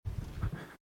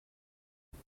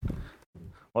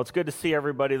Well, it's good to see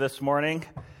everybody this morning.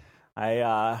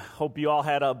 I hope you all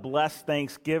had a blessed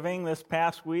Thanksgiving this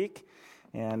past week,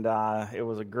 and it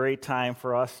was a great time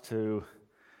for us to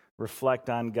reflect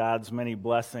on God's many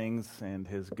blessings and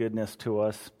His goodness to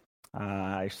us.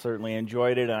 I certainly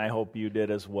enjoyed it, and I hope you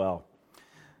did as well.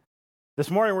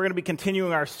 This morning we're going to be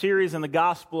continuing our series in the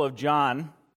Gospel of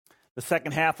John, the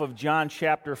second half of John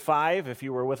chapter 5. If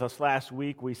you were with us last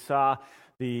week, we saw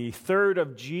the third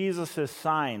of Jesus'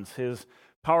 signs, His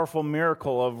powerful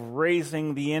miracle of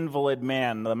raising the invalid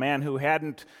man, the man who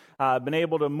hadn't been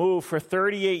able to move for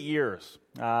 38 years,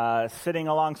 sitting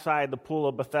alongside the pool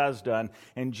of Bethesda,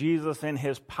 and Jesus in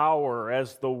His power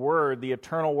as the Word, the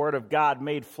eternal Word of God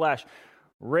made flesh,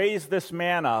 raised this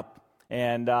man up,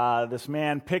 and this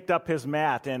man picked up his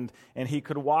mat, and he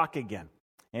could walk again.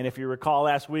 And if you recall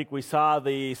last week, we saw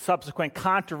the subsequent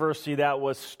controversy that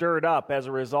was stirred up as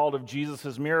a result of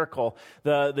Jesus' miracle.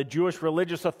 The Jewish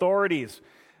religious authorities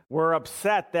were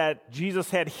upset that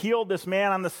Jesus had healed this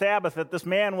man on the Sabbath, that this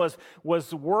man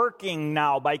was working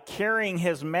now by carrying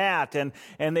his mat, and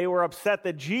they were upset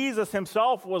that Jesus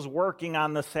himself was working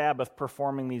on the Sabbath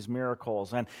performing these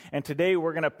miracles. And today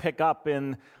we're going to pick up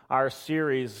in our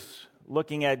series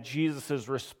looking at Jesus'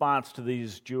 response to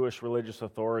these Jewish religious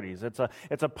authorities. It's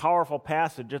a powerful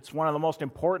passage. It's one of the most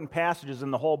important passages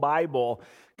in the whole Bible,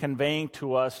 conveying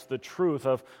to us the truth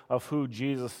of who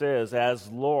Jesus is as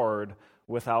Lord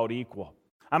without equal.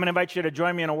 I'm going to invite you to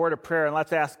join me in a word of prayer, and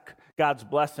let's ask God's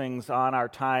blessings on our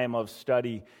time of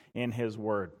study in His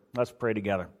Word. Let's pray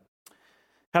together.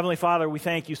 Heavenly Father, we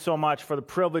thank you so much for the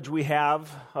privilege we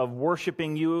have of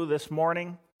worshiping you this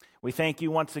morning. We thank you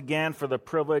once again for the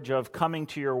privilege of coming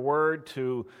to your word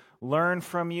to learn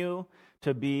from you,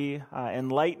 to be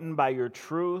enlightened by your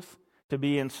truth, to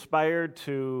be inspired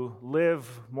to live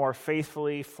more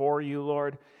faithfully for you,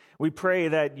 Lord. We pray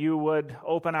that you would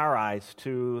open our eyes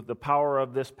to the power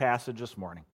of this passage this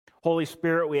morning. Holy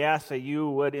Spirit, we ask that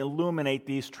you would illuminate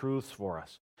these truths for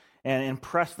us and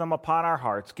impress them upon our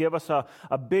hearts. Give us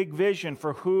a big vision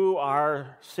for who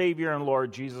our Savior and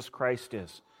Lord Jesus Christ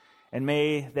is. And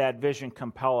may that vision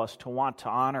compel us to want to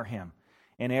honor Him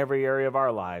in every area of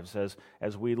our lives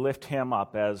as we lift Him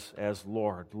up as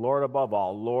Lord. Lord above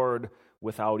all, Lord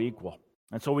without equal.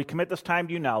 And so we commit this time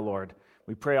to you now, Lord.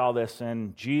 We pray all this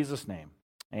in Jesus' name.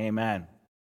 Amen.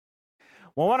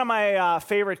 Well, one of my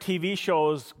favorite TV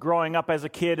shows growing up as a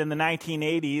kid in the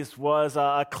 1980s was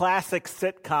a classic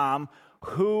sitcom,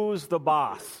 Who's the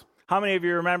Boss? How many of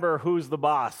you remember Who's the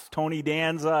Boss? Tony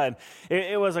Danza. And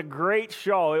it was a great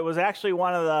show. It was actually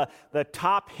one of the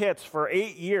top hits for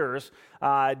 8 years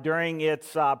during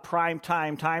its prime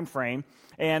time frame.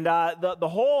 And the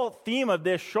whole theme of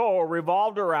this show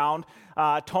revolved around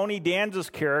Tony Danza's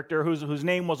character, whose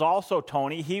name was also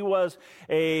Tony. He was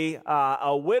a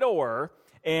widower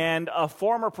and a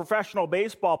former professional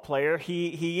baseball player.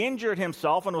 He injured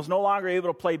himself and was no longer able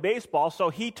to play baseball,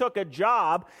 so he took a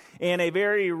job in a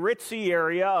very ritzy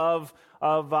area of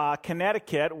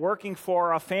Connecticut, working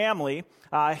for a family.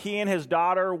 He and his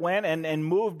daughter went and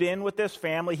moved in with this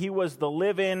family. He was the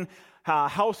live-in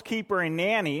housekeeper and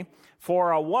nanny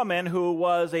for a woman who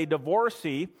was a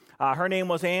divorcee. Her name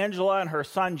was Angela and her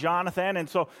son Jonathan. And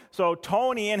so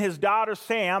Tony and his daughter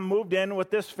Sam moved in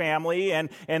with this family and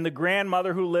the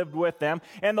grandmother who lived with them.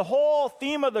 And the whole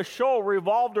theme of the show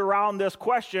revolved around this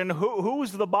question,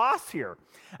 who's the boss here?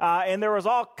 And there was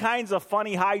all kinds of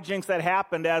funny hijinks that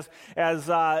happened as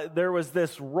there was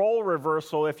this role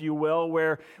reversal, if you will,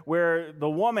 where the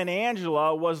woman,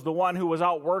 Angela, was the one who was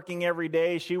out working every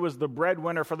day. She was the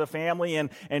breadwinner for the family,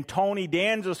 and Tony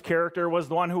Danza's character was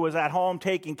the one who was at home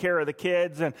taking care of the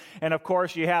kids. And of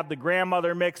course, you have the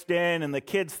grandmother mixed in, and the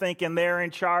kids thinking they're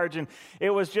in charge. And it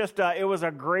was just, it was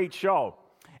a great show.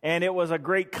 And it was a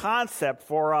great concept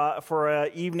for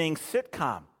an evening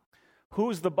sitcom.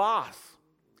 Who's the boss?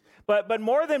 But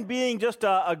more than being just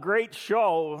a great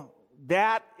show,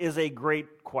 that is a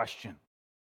great question.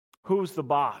 Who's the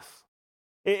boss?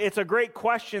 It's a great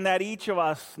question that each of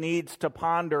us needs to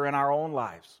ponder in our own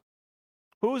lives.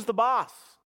 Who's the boss?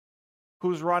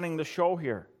 Who's running the show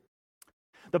here?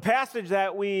 The passage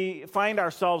that we find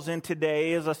ourselves in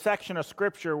today is a section of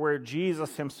Scripture where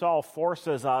Jesus himself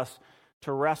forces us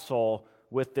to wrestle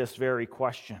with this very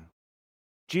question.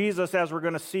 Jesus, as we're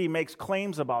going to see, makes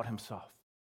claims about himself.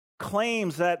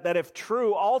 Claims that if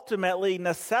true, ultimately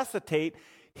necessitate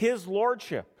his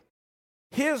lordship,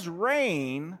 his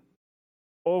reign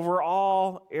over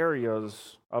all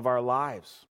areas of our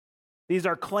lives. These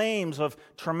are claims of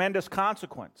tremendous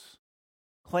consequence,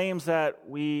 claims that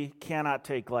we cannot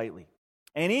take lightly.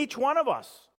 And each one of us,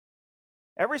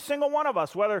 Every single one of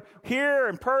us, whether here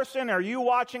in person or you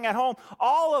watching at home,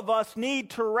 all of us need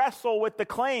to wrestle with the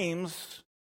claims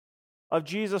of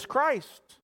Jesus Christ.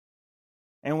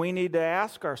 And we need to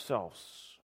ask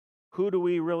ourselves, who do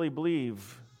we really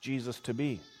believe Jesus to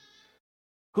be?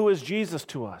 Who is Jesus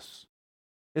to us?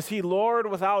 Is he Lord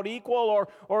without equal,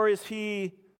 or is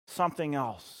he something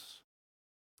else?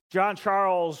 John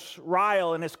Charles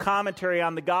Ryle, in his commentary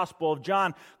on the Gospel of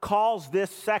John, calls this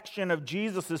section of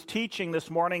Jesus' teaching this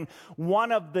morning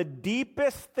one of the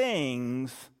deepest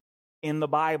things in the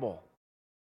Bible.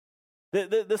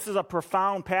 This is a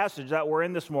profound passage that we're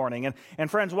in this morning.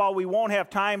 And friends, while we won't have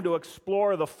time to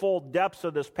explore the full depths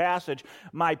of this passage,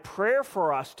 my prayer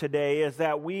for us today is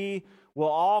that we will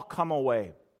all come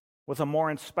away with a more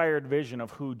inspired vision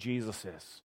of who Jesus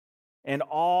is and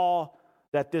all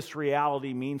that this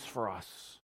reality means for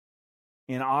us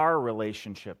in our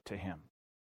relationship to him.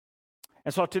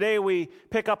 And so today we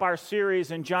pick up our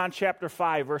series in John chapter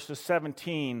 5, verses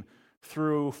 17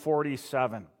 through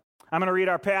 47. I'm going to read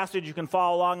our passage. You can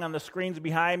follow along on the screens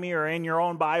behind me or in your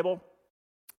own Bible.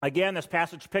 Again, this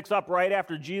passage picks up right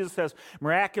after Jesus has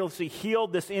miraculously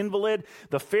healed this invalid.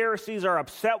 The Pharisees are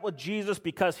upset with Jesus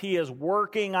because he is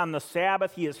working on the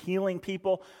Sabbath. He is healing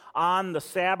people on the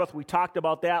Sabbath. We talked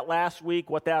about that last week,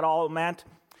 what that all meant.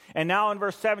 And now in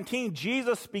verse 17,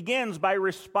 Jesus begins by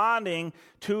responding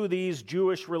to these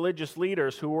Jewish religious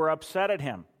leaders who were upset at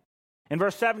him. In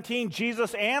verse 17,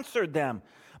 Jesus answered them,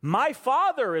 "My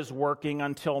Father is working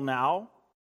until now,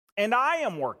 and I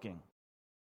am working."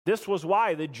 This was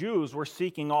why the Jews were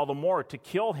seeking all the more to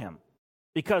kill him,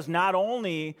 because not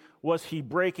only was he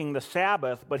breaking the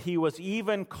Sabbath, but he was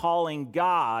even calling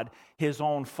God his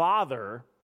own Father,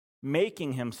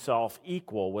 making himself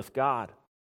equal with God.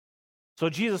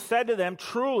 So Jesus said to them,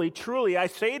 "Truly, truly, I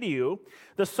say to you,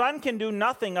 the Son can do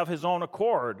nothing of his own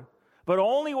accord, but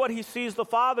only what he sees the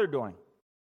Father doing.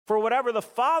 For whatever the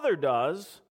Father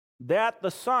does, that the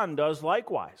Son does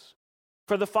likewise.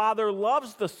 For the Father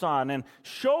loves the Son and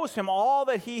shows him all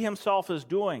that he himself is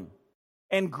doing.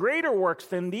 And greater works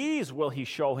than these will he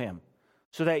show him,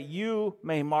 so that you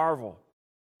may marvel.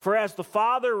 For as the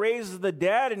Father raises the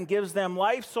dead and gives them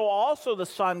life, so also the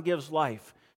Son gives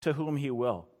life to whom he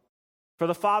will. For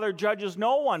the Father judges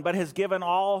no one, but has given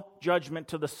all judgment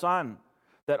to the Son,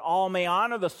 that all may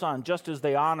honor the Son just as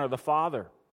they honor the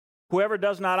Father. Whoever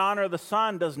does not honor the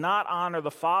Son does not honor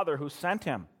the Father who sent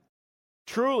him.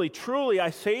 Truly, truly,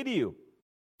 I say to you,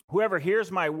 whoever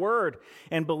hears my word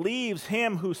and believes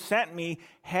him who sent me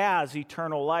has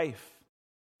eternal life.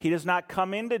 He does not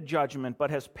come into judgment, but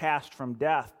has passed from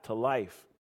death to life.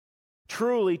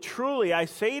 Truly, truly, I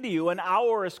say to you, an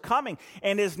hour is coming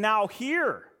and is now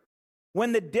here,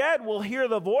 when the dead will hear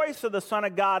the voice of the Son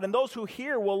of God, and those who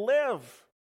hear will live.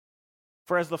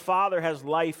 For as the Father has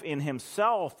life in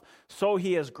himself, so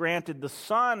he has granted the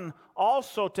Son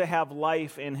also to have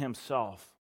life in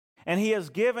himself. And he has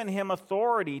given him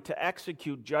authority to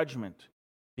execute judgment,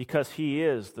 because he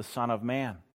is the Son of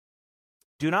Man.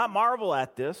 Do not marvel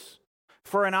at this,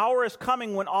 for an hour is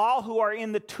coming when all who are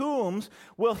in the tombs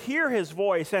will hear his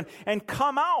voice and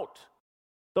come out,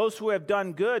 those who have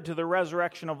done good to the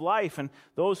resurrection of life, and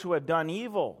those who have done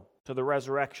evil to the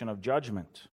resurrection of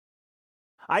judgment.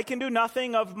 I can do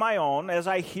nothing of my own. As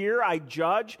I hear, I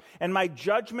judge, and my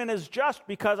judgment is just,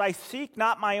 because I seek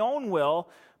not my own will,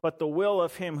 but the will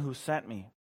of him who sent me.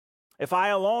 If I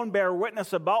alone bear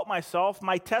witness about myself,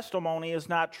 my testimony is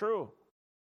not true.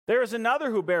 There is another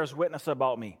who bears witness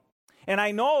about me, and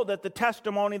I know that the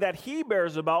testimony that he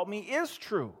bears about me is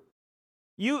true.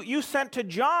 You sent to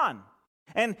John,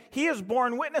 and he has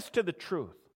borne witness to the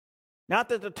truth. Not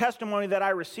that the testimony that I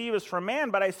receive is from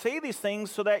man, but I say these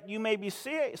things so that you may be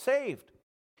saved.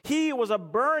 He was a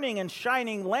burning and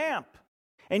shining lamp,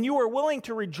 and you were willing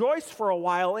to rejoice for a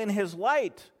while in his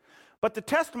light. But the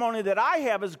testimony that I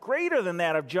have is greater than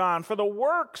that of John, for the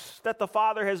works that the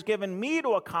Father has given me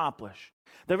to accomplish,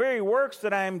 the very works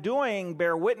that I am doing,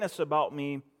 bear witness about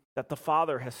me that the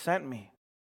Father has sent me.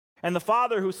 And the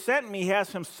Father who sent me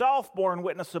has himself borne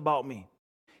witness about me.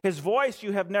 His voice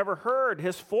you have never heard,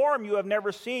 his form you have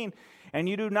never seen, and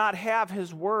you do not have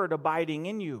his word abiding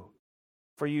in you,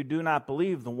 for you do not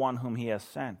believe the one whom he has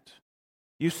sent.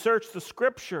 You search the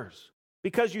scriptures,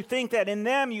 because you think that in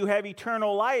them you have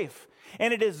eternal life,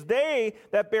 and it is they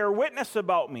that bear witness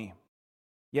about me.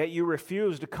 Yet you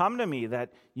refuse to come to me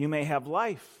that you may have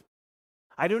life.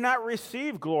 I do not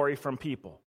receive glory from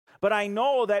people, but I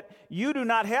know that you do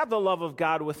not have the love of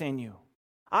God within you.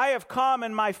 I have come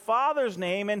in my Father's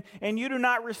name, and you do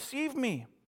not receive me.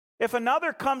 If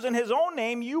another comes in his own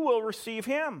name, you will receive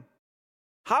him.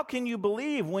 How can you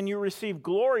believe when you receive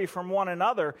glory from one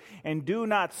another and do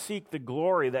not seek the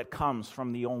glory that comes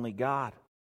from the only God?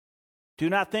 Do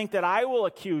not think that I will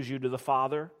accuse you to the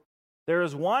Father. There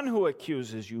is one who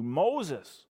accuses you,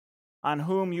 Moses, on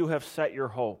whom you have set your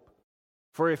hope.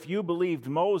 For if you believed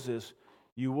Moses,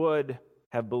 you would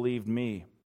have believed me,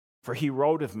 for he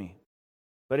wrote of me.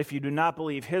 But if you do not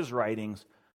believe his writings,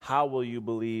 how will you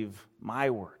believe my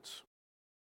words?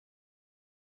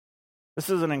 This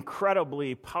is an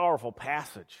incredibly powerful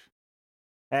passage.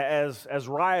 As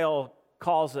Ryle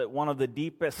calls it, one of the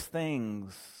deepest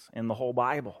things in the whole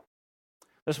Bible.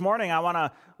 This morning, I want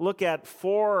to look at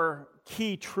 4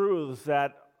 key truths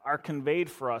that are conveyed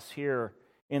for us here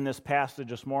in this passage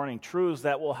this morning. Truths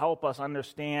that will help us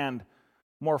understand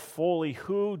more fully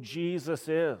who Jesus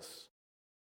is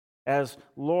as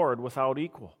Lord without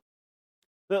equal.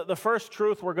 The first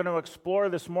truth we're going to explore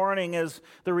this morning is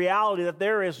the reality that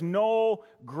there is no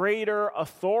greater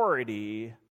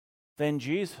authority than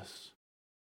Jesus.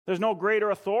 There's no greater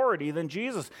authority than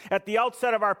Jesus. At the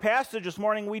outset of our passage this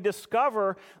morning, we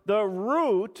discover the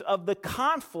root of the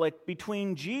conflict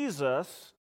between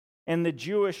Jesus and the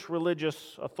Jewish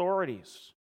religious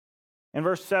authorities. In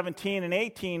verse 17 and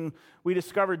 18, we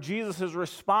discover Jesus'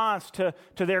 response to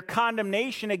their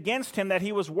condemnation against him that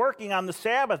he was working on the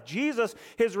Sabbath. Jesus,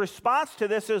 his response to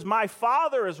this is, "My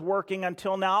Father is working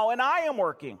until now, and I am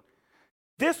working."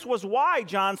 This was why,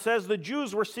 John says, the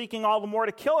Jews were seeking all the more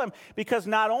to kill him, because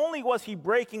not only was he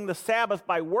breaking the Sabbath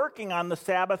by working on the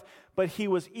Sabbath, but he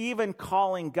was even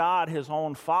calling God his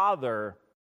own Father,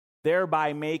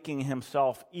 thereby making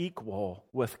himself equal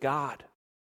with God.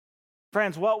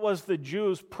 Friends, what was the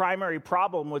Jews' primary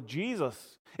problem with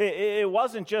Jesus? It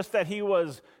wasn't just that he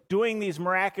was doing these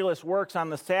miraculous works on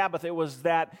the Sabbath. It was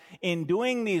that in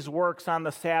doing these works on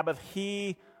the Sabbath,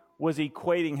 he was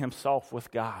equating himself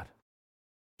with God.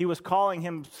 He was calling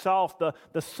himself the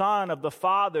Son of the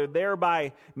Father,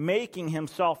 thereby making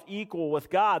himself equal with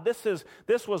God.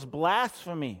 This was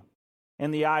blasphemy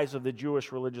in the eyes of the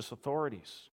Jewish religious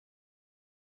authorities.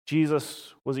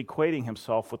 Jesus was equating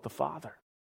himself with the Father.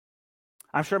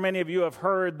 I'm sure many of you have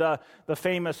heard the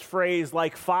famous phrase,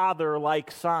 like father,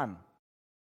 like son.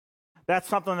 That's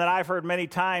something that I've heard many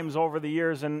times over the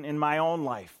years in my own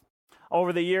life.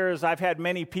 Over the years, I've had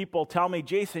many people tell me,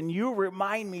 "Jason, you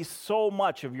remind me so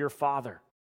much of your father."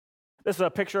 This is a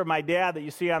picture of my dad that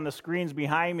you see on the screens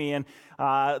behind me, and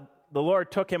the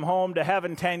Lord took him home to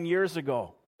heaven 10 years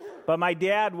ago. But my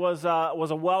dad was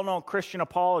a well-known Christian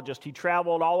apologist. He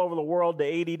traveled all over the world to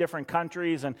 80 different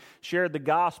countries and shared the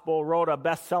gospel, wrote a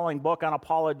best-selling book on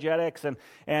apologetics,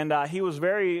 and he was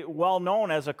very well-known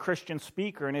as a Christian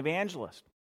speaker and evangelist.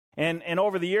 And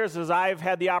over the years, as I've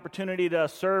had the opportunity to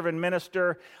serve and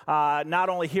minister, not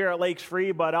only here at Lakes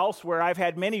Free, but elsewhere, I've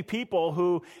had many people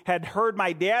who had heard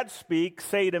my dad speak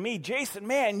say to me, "Jason,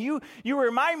 man, you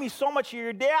remind me so much of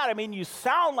your dad. I mean, you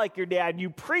sound like your dad. You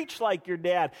preach like your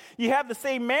dad. You have the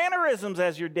same mannerisms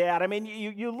as your dad. I mean,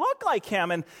 you look like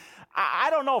him." And I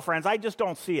don't know, friends. I just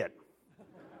don't see it.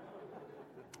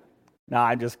 No,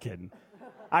 I'm just kidding.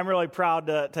 I'm really proud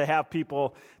to have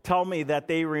people tell me that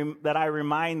that I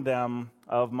remind them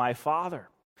of my Father.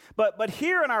 But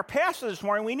here in our passage this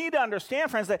morning, we need to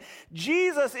understand, friends, that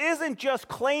Jesus isn't just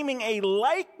claiming a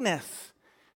likeness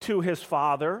to his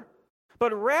Father,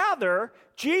 but rather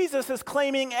Jesus is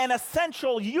claiming an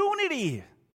essential unity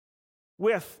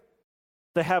with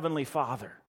the Heavenly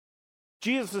Father.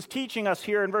 Jesus is teaching us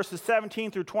here in verses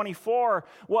 17 through 24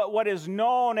 what is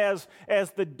known as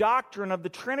the doctrine of the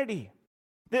Trinity.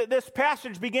 This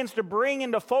passage begins to bring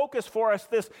into focus for us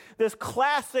this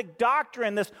classic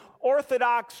doctrine, this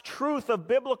orthodox truth of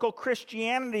biblical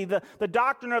Christianity, the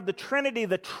doctrine of the Trinity,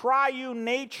 the triune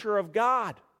nature of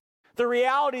God. The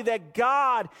reality that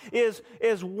God is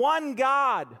one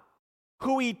God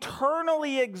who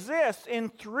eternally exists in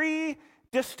 3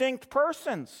 distinct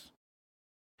persons.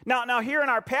 Now here in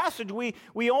our passage,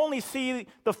 we only see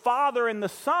the Father and the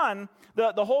Son.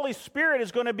 The Holy Spirit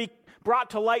is going to be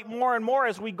brought to light more and more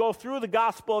as we go through the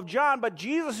Gospel of John, but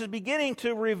Jesus is beginning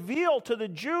to reveal to the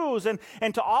Jews and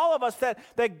to all of us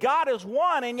that God is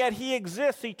one, and yet he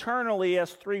exists eternally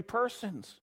as 3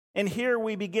 persons. And here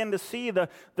we begin to see the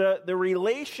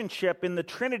relationship in the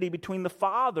Trinity between the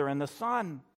Father and the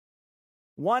Son.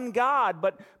 One God,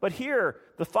 but here,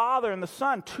 the Father and the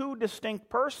Son, 2 distinct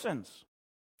persons.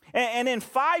 And in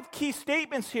 5 key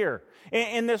statements here,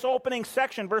 in this opening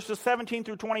section, verses 17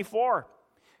 through 24,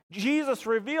 Jesus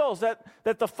reveals that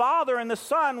the Father and the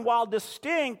Son, while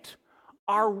distinct,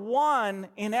 are one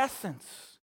in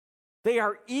essence. They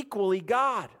are equally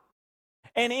God.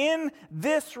 And in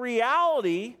this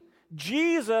reality,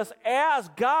 Jesus, as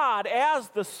God, as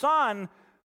the Son,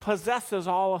 possesses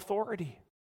all authority.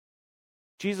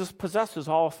 Jesus possesses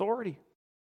all authority.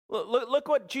 Look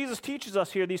what Jesus teaches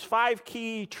us here, these 5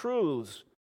 key truths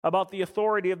about the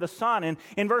authority of the Son. And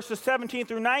in verses 17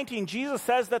 through 19, Jesus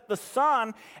says that the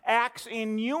Son acts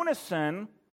in unison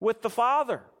with the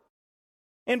Father.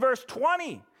 In verse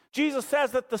 20, Jesus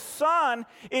says that the Son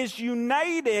is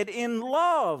united in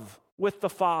love with the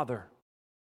Father.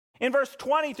 In verse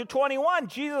 20 to 21,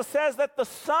 Jesus says that the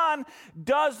Son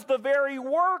does the very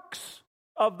works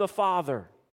of the Father.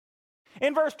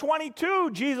 In verse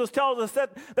 22, Jesus tells us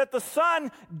that the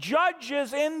Son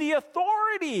judges in the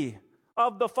authority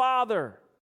of the Father.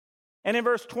 And in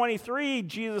verse 23,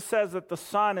 Jesus says that the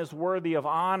Son is worthy of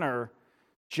honor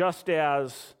just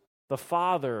as the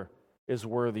Father is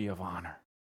worthy of honor.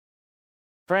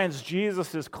 Friends,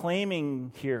 Jesus is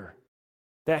claiming here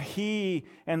that he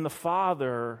and the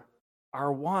Father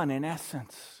are one in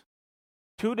essence.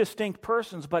 2 distinct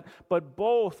persons, but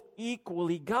both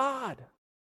equally God.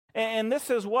 And this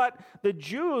is what the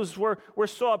Jews were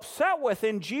so upset with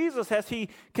in Jesus as he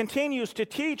continues to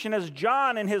teach, and as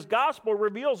John in his gospel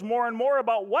reveals more and more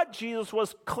about what Jesus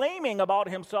was claiming about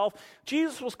himself.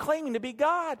 Jesus was claiming to be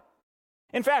God.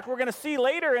 In fact, we're going to see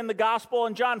later in the gospel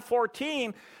in John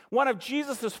 14, one of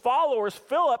Jesus' followers,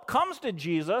 Philip, comes to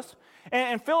Jesus,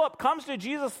 and Philip comes to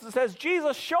Jesus and says,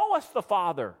 "Jesus, show us the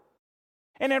Father."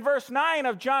 And in verse 9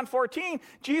 of John 14,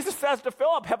 Jesus says to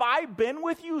Philip, "Have I been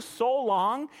with you so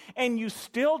long, and you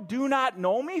still do not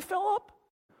know me, Philip?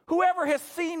 Whoever has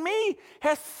seen me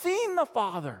has seen the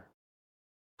Father.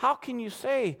 How can you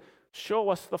say, 'Show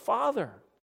us the Father'?"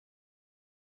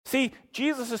 See,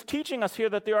 Jesus is teaching us here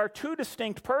that there are 2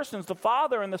 distinct persons, the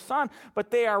Father and the Son,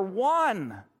 but they are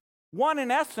one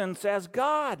in essence as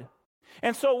God.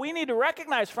 And so we need to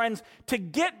recognize, friends, to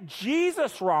get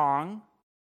Jesus wrong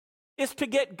is to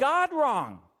get God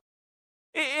wrong.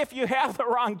 If you have the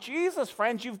wrong Jesus,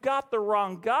 friends, you've got the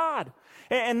wrong God.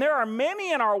 And there are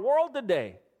many in our world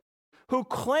today who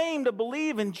claim to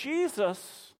believe in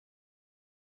Jesus,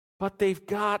 but they've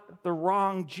got the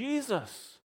wrong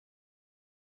Jesus.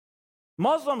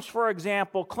 Muslims, for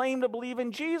example, claim to believe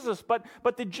in Jesus, but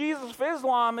the Jesus of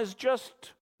Islam is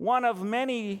just one of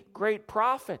many great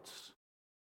prophets.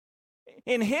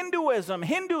 In Hinduism,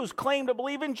 Hindus claim to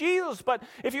believe in Jesus, but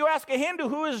if you ask a Hindu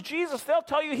who is Jesus, they'll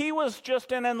tell you he was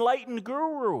just an enlightened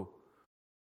guru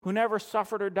who never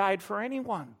suffered or died for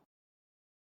anyone.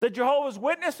 The Jehovah's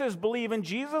Witnesses believe in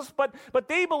Jesus, but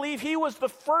they believe he was the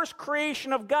first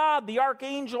creation of God, the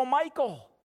Archangel Michael.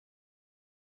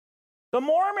 The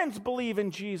Mormons believe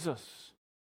in Jesus,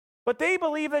 but they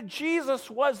believe that Jesus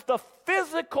was the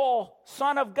physical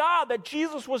Son of God, that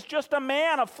Jesus was just a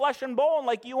man of flesh and bone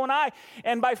like you and I,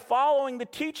 and by following the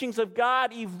teachings of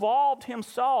God, evolved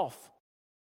himself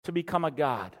to become a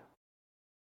God.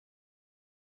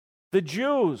 The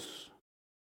Jews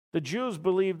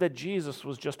believed that Jesus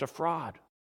was just a fraud,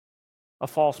 a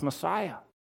false Messiah.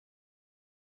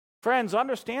 Friends,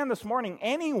 understand this morning,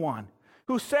 anyone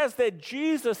who says that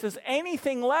Jesus is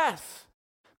anything less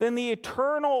than the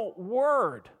eternal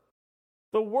Word,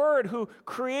 the Word who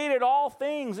created all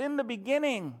things in the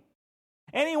beginning,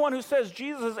 anyone who says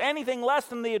Jesus is anything less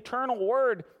than the eternal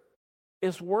Word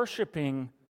is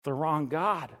worshiping the wrong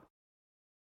God.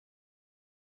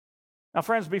 Now,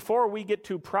 friends, before we get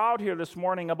too proud here this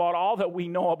morning about all that we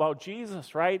know about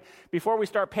Jesus, right? Before we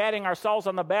start patting ourselves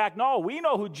on the back, no, we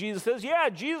know who Jesus is. Yeah,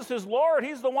 Jesus is Lord.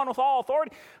 He's the one with all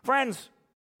authority. Friends,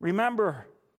 remember,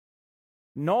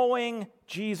 knowing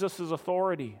Jesus'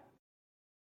 authority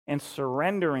and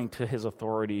surrendering to his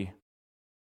authority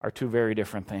are 2 very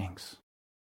different things.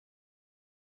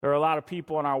 There are a lot of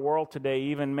people in our world today,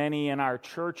 even many in our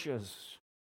churches,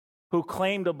 who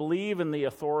claim to believe in the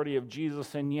authority of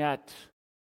Jesus, and yet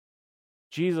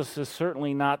Jesus is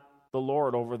certainly not the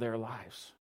Lord over their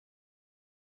lives.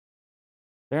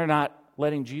 They're not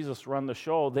letting Jesus run the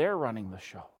show, they're running the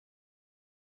show.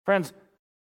 Friends,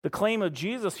 the claim of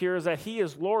Jesus here is that he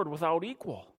is Lord without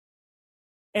equal.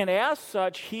 And as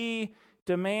such, he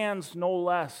demands no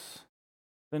less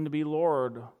than to be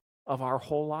Lord of our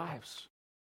whole lives,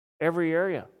 every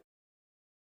area.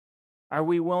 Are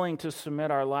we willing to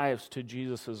submit our lives to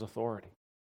Jesus' authority,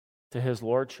 to his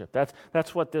lordship?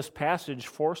 That's what this passage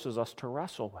forces us to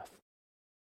wrestle with.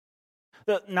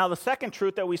 Now, the second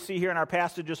truth that we see here in our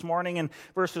passage this morning in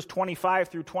verses 25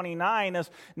 through 29 is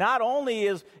not only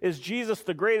is Jesus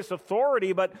the greatest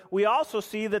authority, but we also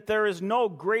see that there is no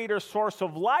greater source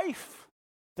of life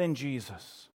than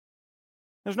Jesus.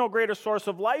 There's no greater source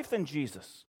of life than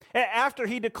Jesus. After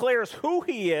he declares who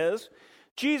he is,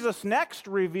 Jesus next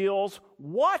reveals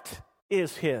what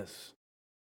is his.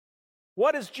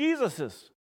 What is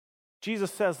Jesus's?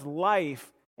 Jesus says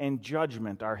life and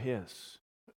judgment are his.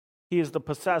 He is the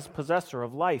possessor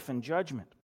of life and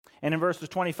judgment. And in verses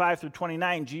 25 through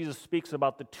 29, Jesus speaks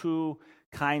about the two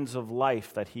kinds of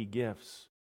life that he gives.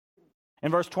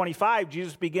 In verse 25,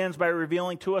 Jesus begins by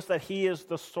revealing to us that he is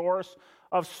the source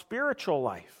of spiritual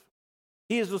life.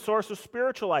 He is the source of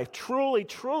spiritual life. Truly,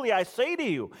 truly, I say to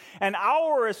you, an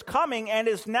hour is coming and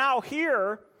is now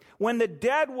here when the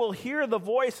dead will hear the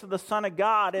voice of the Son of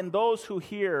God, and those who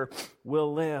hear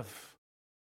will live.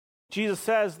 Jesus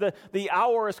says that the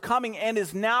hour is coming and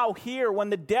is now here when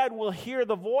the dead will hear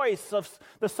the voice of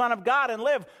the Son of God and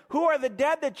live. Who are the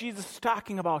dead that Jesus is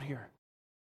talking about here?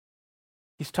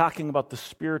 He's talking about the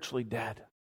spiritually dead.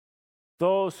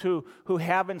 Those who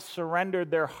haven't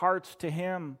surrendered their hearts to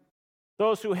him.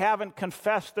 Those who haven't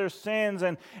confessed their sins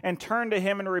and turned to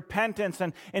him in repentance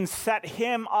and set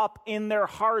him up in their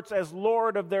hearts as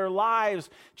Lord of their lives.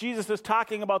 Jesus is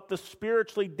talking about the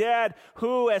spiritually dead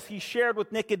who, as he shared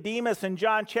with Nicodemus in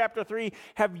John chapter 3,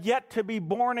 have yet to be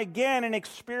born again and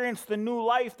experience the new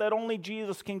life that only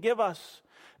Jesus can give us.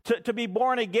 To be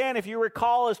born again, if you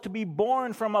recall, is to be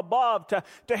born from above,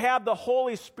 to have the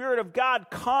Holy Spirit of God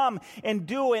come and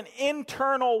do an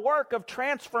internal work of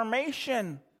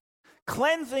transformation,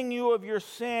 cleansing you of your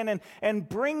sin and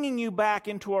bringing you back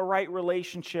into a right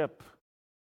relationship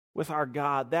with our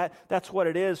God. That's what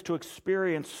it is to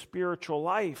experience spiritual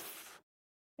life.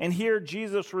 And here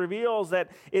Jesus reveals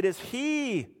that it is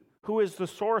he who is the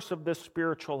source of this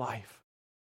spiritual life.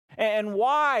 And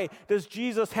why does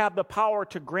Jesus have the power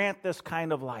to grant this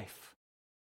kind of life?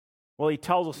 Well, he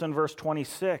tells us in verse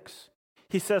 26.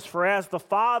 He says, "For as the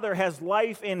Father has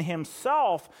life in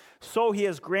himself, so he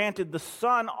has granted the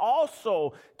Son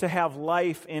also to have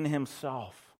life in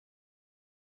himself."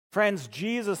 Friends,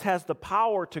 Jesus has the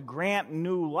power to grant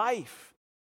new life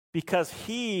because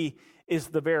he is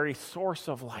the very source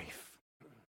of life.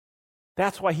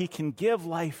 That's why he can give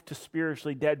life to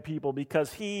spiritually dead people,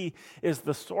 because he is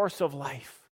the source of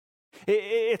life.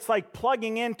 It's like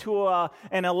plugging into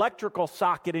an electrical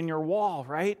socket in your wall,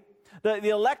 right? The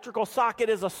electrical socket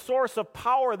is a source of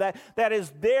power that is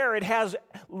there. It has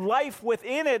life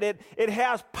within it. It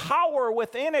has power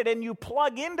within it, and you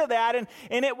plug into that,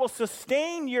 and it will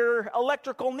sustain your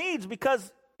electrical needs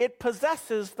because it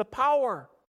possesses the power.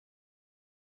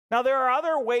 Now, there are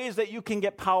other ways that you can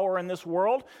get power in this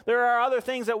world. There are other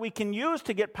things that we can use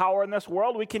to get power in this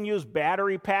world. We can use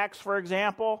battery packs, for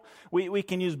example. We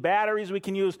can use batteries. We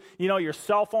can use, your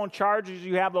cell phone chargers.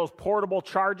 You have those portable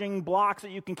charging blocks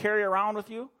that you can carry around with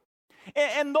you.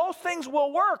 And those things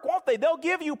will work, won't they? They'll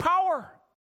give you power.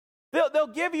 They'll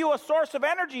give you a source of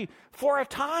energy for a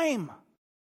time.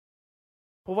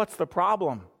 But what's the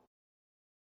problem?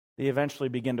 They eventually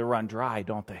begin to run dry,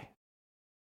 don't they?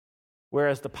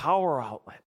 Whereas the power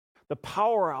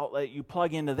outlet, you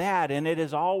plug into that, and it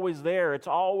is always there. It's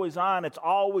always on. It's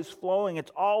always flowing.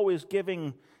 It's always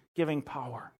giving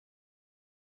power.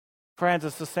 Friends,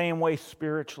 it's the same way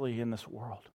spiritually in this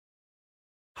world.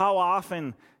 How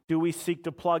often do we seek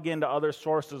to plug into other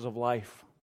sources of life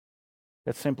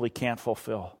that simply can't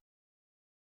fulfill?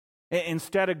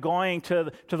 Instead of going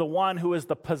to the one who is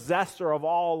the possessor of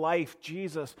all life,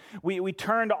 Jesus, we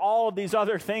turn to all of these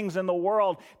other things in the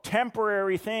world,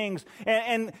 temporary things.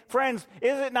 And friends,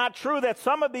 is it not true that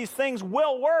some of these things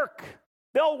will work?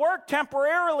 They'll work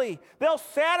temporarily. They'll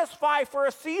satisfy for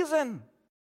a season.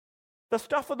 The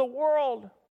stuff of the world.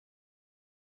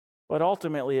 But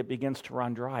ultimately it begins to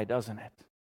run dry, doesn't it?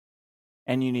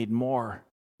 And you need more.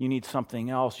 You need something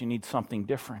else. You need something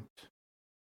different.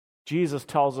 Jesus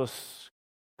tells us,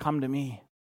 "Come to me.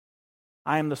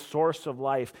 I am the source of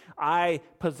life. I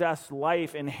possess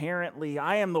life inherently.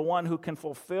 I am the one who can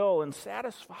fulfill and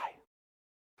satisfy."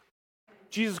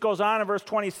 Jesus goes on in verse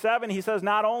 27. He says,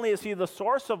 not only is he the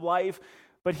source of life,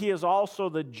 but he is also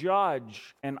the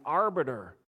judge and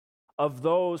arbiter of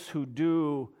those who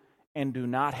do and do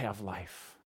not have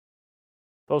life.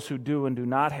 Those who do and do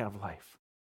not have life.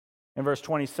 In verse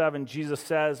 27, Jesus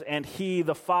says, "And he,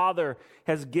 the Father,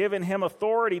 has given him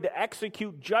authority to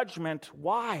execute judgment."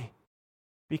 Why?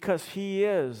 Because he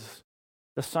is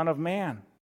the Son of Man.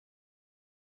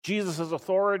 Jesus'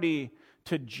 authority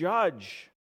to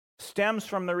judge stems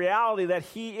from the reality that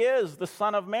he is the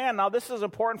Son of Man. Now, this is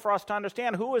important for us to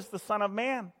understand. Who is the Son of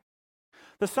Man?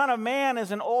 The Son of Man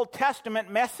is an Old Testament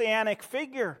messianic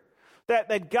figure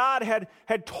that God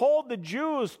had told the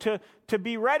Jews to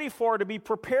be ready for, to be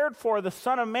prepared for, the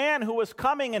Son of Man who was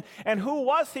coming. And who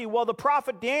was he? Well, the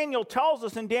prophet Daniel tells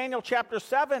us in Daniel chapter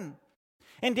 7.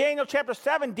 In Daniel chapter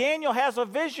 7, Daniel has a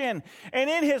vision. And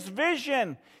in his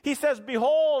vision, he says,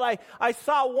 behold, I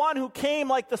saw one who came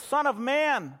like the Son of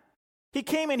Man. He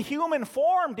came in human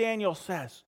form, Daniel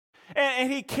says.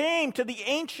 And he came to the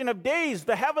Ancient of Days,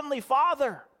 the Heavenly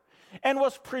Father, and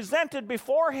was presented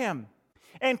before him.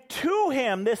 And to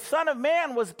him, this Son of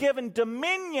Man was given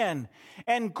dominion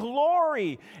and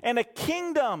glory and a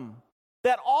kingdom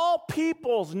that all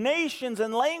peoples, nations,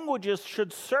 and languages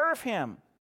should serve him.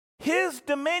 His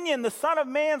dominion, the Son of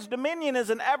Man's dominion, is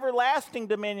an everlasting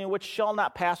dominion which shall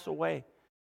not pass away,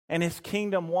 and his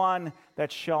kingdom one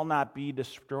that shall not be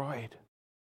destroyed.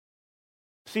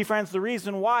 See, friends, the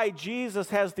reason why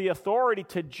Jesus has the authority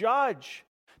to judge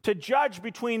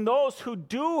between those who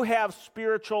do have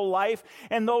spiritual life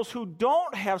and those who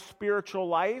don't have spiritual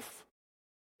life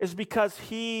is because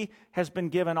he has been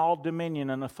given all dominion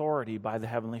and authority by the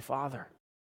Heavenly Father.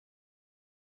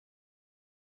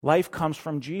 Life comes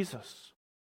from Jesus.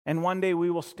 And one day we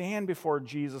will stand before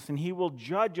Jesus and he will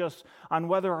judge us on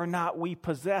whether or not we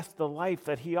possess the life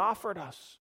that he offered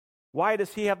us. Why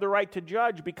does he have the right to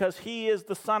judge? Because he is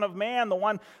the Son of Man, the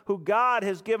one who God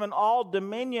has given all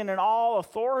dominion and all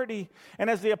authority. And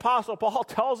as the Apostle Paul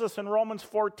tells us in Romans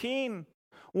 14,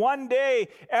 one day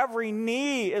every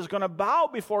knee is going to bow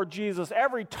before Jesus.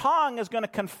 Every tongue is going to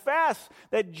confess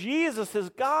that Jesus is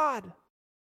God.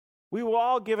 We will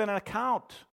all give an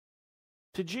account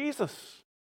to Jesus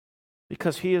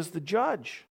because he is the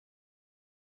judge.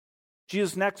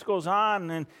 Jesus next goes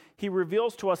on and he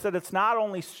reveals to us that it's not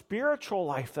only spiritual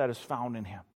life that is found in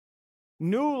him.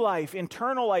 New life,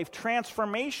 internal life,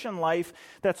 transformation life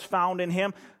that's found in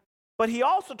him. But he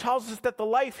also tells us that the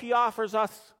life he offers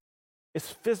us is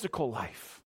physical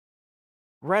life.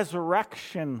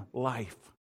 Resurrection life.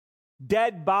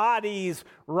 Dead bodies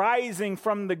rising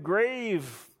from the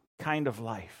grave kind of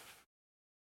life.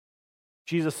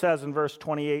 Jesus says in verse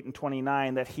 28 and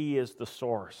 29 that he is the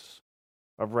source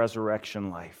of resurrection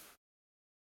life.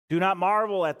 Do not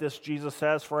marvel at this, Jesus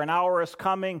says, for an hour is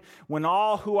coming when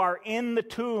all who are in the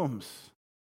tombs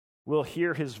will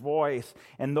hear his voice,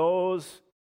 and those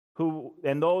who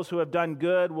have done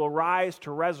good will rise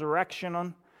to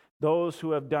resurrection. Those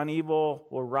who have done evil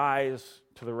will rise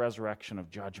to the resurrection of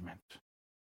judgment.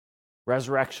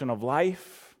 Resurrection of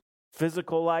life,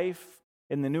 physical life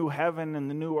in the new heaven and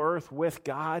the new earth with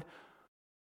God,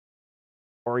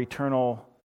 or eternal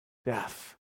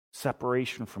death,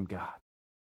 separation from God.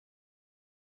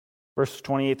 Verses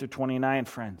 28 through 29,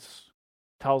 friends,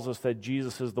 tells us that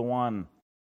Jesus is the one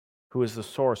who is the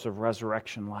source of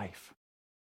resurrection life.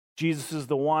 Jesus is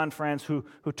the one, friends, who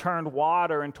turned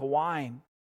water into wine.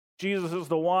 Jesus is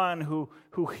the one who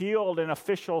healed an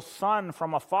official's son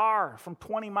from afar, from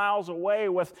 20 miles away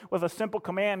with a simple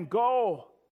command, go.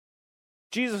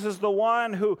 Jesus is the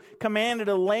one who commanded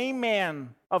a lame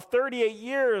man of 38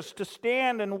 years to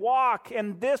stand and walk.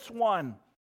 And this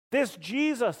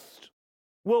Jesus,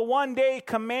 will one day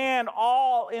command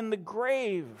all in the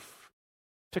grave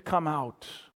to come out.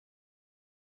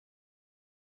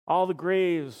 All the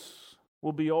graves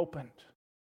will be opened,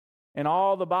 and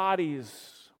all the bodies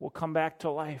will come back to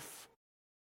life.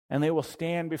 And they will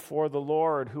stand before the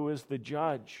Lord, who is the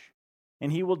judge,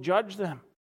 and he will judge them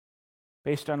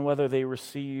based on whether they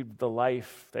received the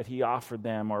life that he offered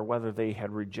them or whether they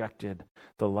had rejected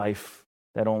the life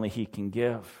that only he can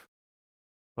give.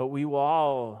 But we will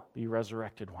all be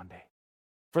resurrected one day.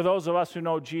 For those of us who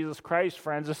know Jesus Christ,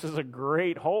 friends, this is a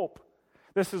great hope.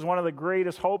 This is one of the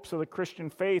greatest hopes of the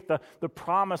Christian faith, the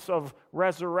promise of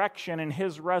resurrection and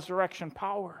his resurrection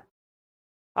power.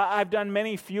 I've done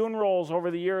many funerals over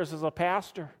the years as a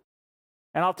pastor.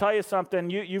 And I'll tell you something,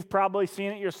 you've probably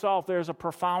seen it yourself. There's a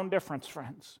profound difference,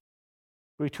 friends,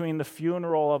 between the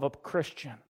funeral of a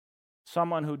Christian,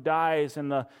 someone who dies in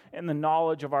the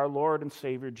knowledge of our Lord and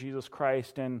Savior Jesus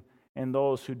Christ, and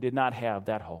those who did not have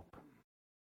that hope.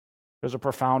 There's a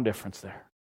profound difference there.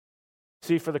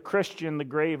 See, for the Christian, the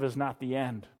grave is not the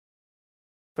end.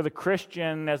 For the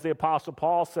Christian, as the Apostle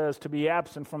Paul says, to be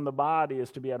absent from the body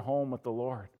is to be at home with the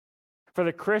Lord. For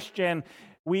the Christian,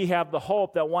 we have the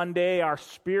hope that one day our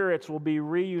spirits will be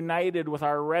reunited with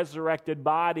our resurrected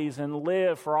bodies and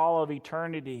live for all of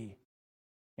eternity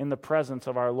in the presence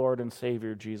of our Lord and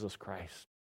Savior, Jesus Christ.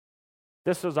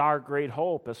 This is our great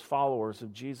hope as followers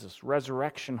of Jesus,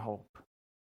 resurrection hope.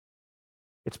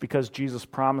 It's because Jesus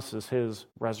promises his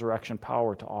resurrection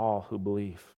power to all who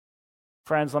believe.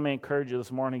 Friends, let me encourage you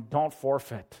this morning, don't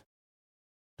forfeit.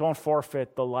 Don't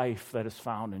forfeit the life that is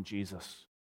found in Jesus.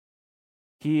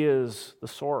 He is the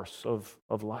source of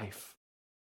life.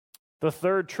 The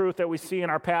third truth that we see in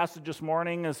our passage this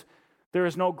morning is there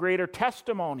is no greater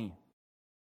testimony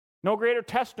No greater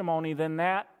testimony than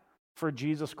that for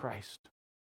Jesus Christ.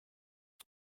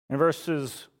 In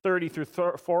verses 30 through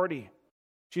 40,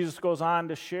 Jesus goes on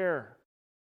to share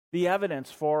the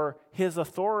evidence for his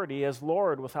authority as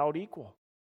Lord without equal.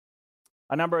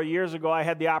 A number of years ago, I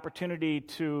had the opportunity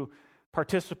to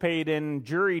participate in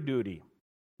jury duty.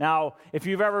 Now, if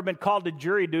you've ever been called to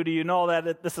jury duty, you know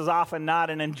that this is often not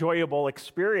an enjoyable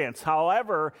experience.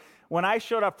 However, when I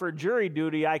showed up for jury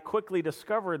duty, I quickly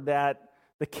discovered that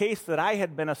the case that I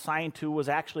had been assigned to was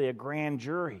actually a grand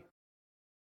jury.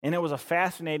 And it was a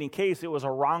fascinating case. It was a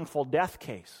wrongful death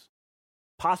case,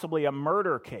 possibly a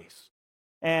murder case.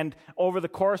 And over the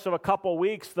course of a couple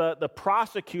weeks, the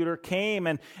prosecutor came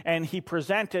and he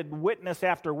presented witness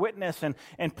after witness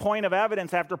and point of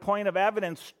evidence after point of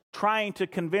evidence, trying to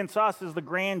convince us as the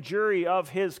grand jury of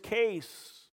his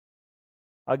case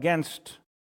against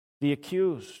the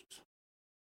accused.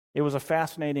 It was a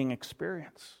fascinating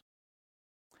experience.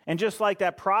 And just like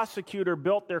that prosecutor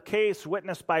built their case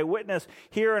witness by witness,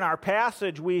 here in our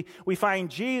passage we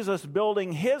find Jesus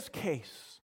building his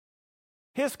case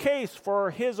for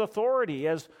his authority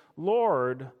as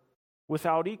Lord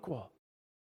without equal.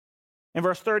 In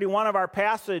verse 31 of our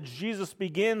passage, Jesus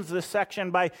begins this section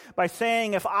by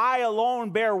saying, "If I alone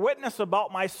bear witness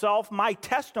about myself, my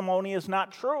testimony is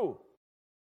not true."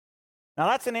 Now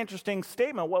that's an interesting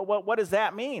statement. What does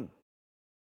that mean?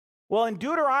 Well, in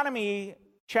Deuteronomy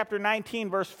chapter 19,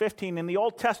 verse 15, in the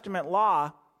Old Testament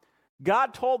law,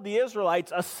 God told the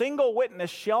Israelites, "A single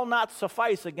witness shall not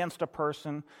suffice against a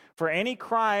person for any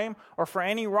crime or for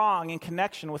any wrong in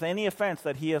connection with any offense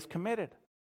that he has committed.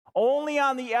 Only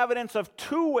on the evidence of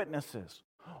 2 witnesses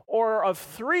or of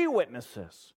 3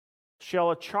 witnesses shall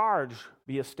a charge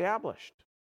be established."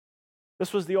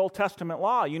 This was the Old Testament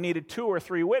law. You needed 2 or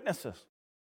 3 witnesses.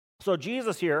 So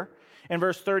Jesus here, in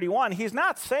verse 31, he's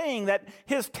not saying that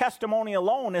his testimony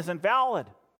alone isn't valid.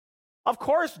 Of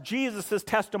course, Jesus'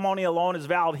 testimony alone is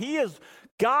valid. He is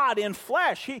God in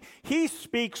flesh. He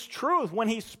speaks truth when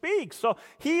he speaks. So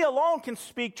he alone can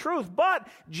speak truth. But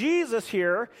Jesus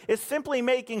here is simply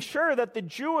making sure that the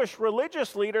Jewish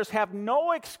religious leaders have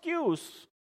no excuse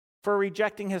for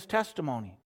rejecting his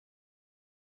testimony.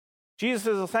 Jesus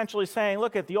is essentially saying,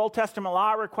 look, the Old Testament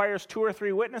law requires 2 or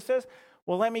 3 witnesses.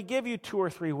 Well, let me give you 2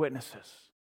 or 3 witnesses.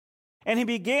 And he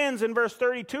begins in verse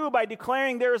 32 by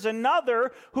declaring, "There is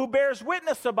another who bears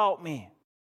witness about me."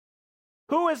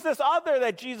 Who is this other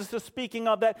that Jesus is speaking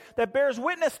of that bears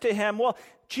witness to him? Well,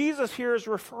 Jesus here is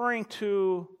referring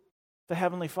to the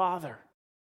Heavenly Father.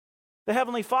 The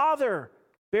Heavenly Father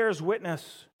bears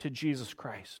witness to Jesus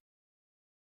Christ.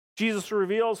 Jesus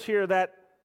reveals here that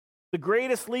the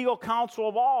greatest legal counsel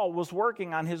of all was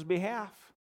working on his behalf.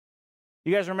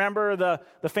 You guys remember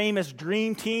the famous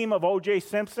dream team of O.J.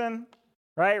 Simpson,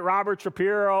 right? Robert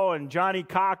Shapiro and Johnny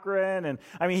Cochran.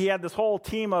 And he had this whole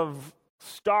team of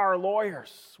star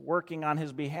lawyers working on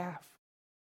his behalf.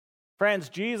 Friends,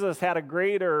 Jesus had a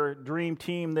greater dream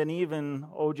team than even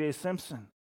O.J.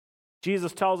 Simpson.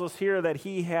 Jesus tells us here that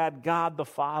he had God the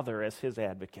Father as his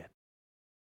advocate.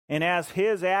 And as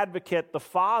his advocate, the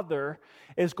Father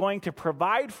is going to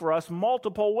provide for us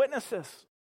multiple witnesses.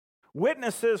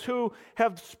 Witnesses who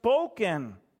have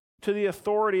spoken to the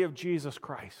authority of Jesus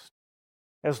Christ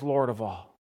as Lord of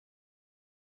all.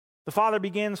 The Father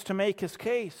begins to make his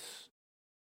case.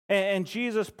 And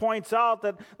Jesus points out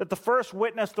that the first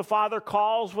witness the Father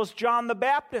calls was John the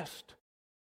Baptist.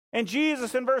 And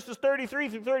Jesus in verses 33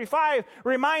 through 35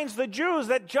 reminds the Jews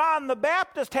that John the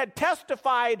Baptist had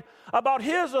testified about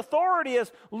his authority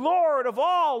as Lord of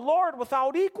all, Lord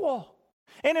without equal.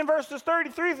 And in verses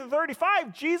 33 through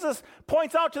 35, Jesus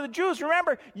points out to the Jews,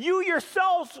 remember, you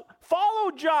yourselves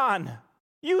followed John.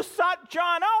 You sought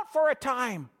John out for a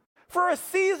time. For a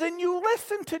season, you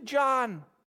listened to John.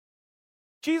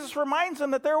 Jesus reminds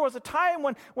them that there was a time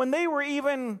when they were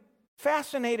even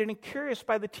fascinated and curious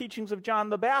by the teachings of John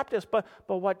the Baptist. But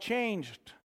what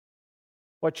changed?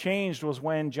 What changed was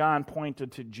when John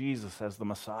pointed to Jesus as the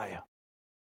Messiah,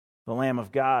 the Lamb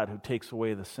of God who takes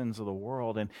away the sins of the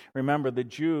world. And remember, the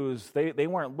Jews, they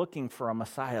weren't looking for a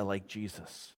Messiah like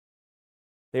Jesus.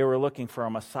 They were looking for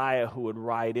a Messiah who would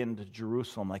ride into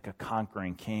Jerusalem like a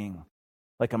conquering king,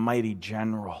 like a mighty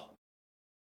general.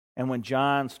 And when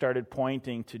John started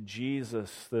pointing to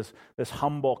Jesus, this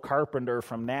humble carpenter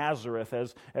from Nazareth,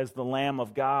 as the Lamb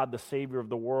of God, the Savior of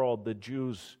the world, the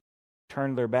Jews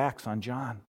turned their backs on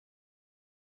John.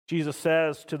 Jesus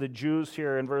says to the Jews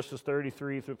here in verses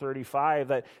 33 through 35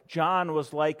 that John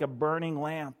was like a burning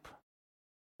lamp,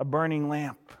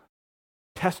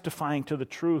 testifying to the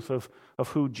truth of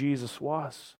who Jesus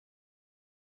was.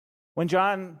 When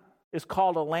John is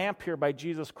called a lamp here by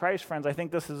Jesus Christ, friends, I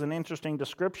think this is an interesting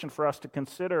description for us to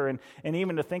consider and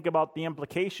even to think about the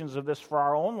implications of this for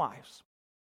our own lives.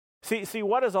 See,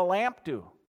 what does a lamp do?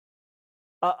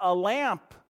 A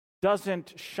lamp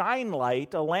doesn't shine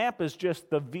light. A lamp is just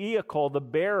the vehicle, the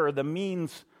bearer, the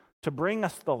means to bring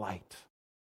us the light.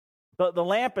 The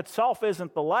lamp itself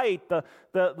isn't the light.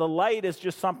 The light is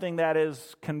just something that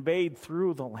is conveyed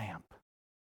through the lamp.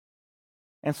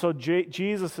 And so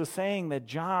Jesus is saying that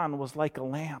John was like a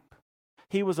lamp.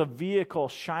 He was a vehicle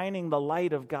shining the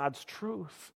light of God's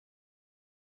truth.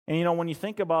 And when you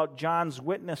think about John's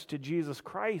witness to Jesus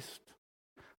Christ,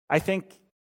 I think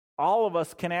all of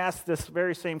us can ask this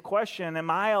very same question: am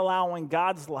I allowing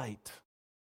God's light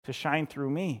to shine through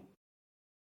me?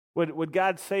 Would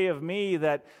God say of me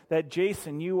that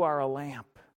Jason, you are a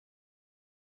lamp,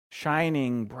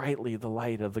 shining brightly the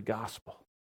light of the gospel?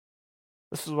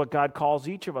 This is what God calls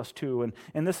each of us to,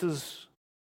 and this is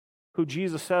who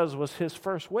Jesus says was his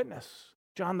first witness.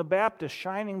 John the Baptist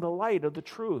shining the light of the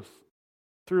truth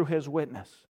through his witness.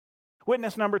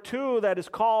 Witness number 2 that is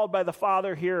called by the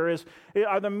Father here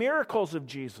are the miracles of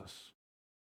Jesus.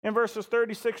 In verses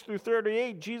 36 through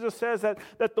 38, Jesus says that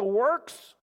the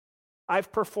works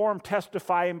I've performed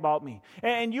testify about me.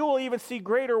 And you will even see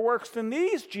greater works than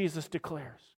these, Jesus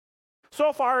declares.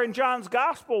 So far in John's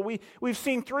gospel, we've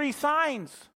seen 3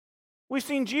 signs. We've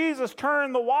seen Jesus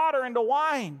turn the water into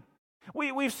wine.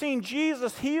 We've seen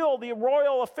Jesus heal the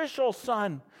royal official's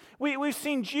son. We've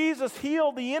seen Jesus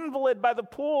heal the invalid by the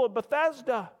pool of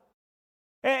Bethesda.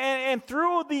 And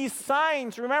through these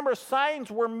signs, remember, signs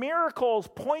were miracles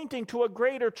pointing to a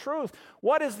greater truth.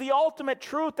 What is the ultimate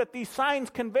truth that these signs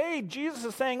conveyed? Jesus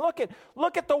is saying,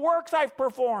 look at the works I've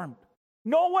performed.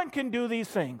 No one can do these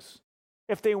things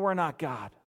if they were not God.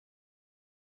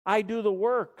 I do the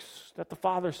works that the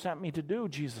Father sent me to do,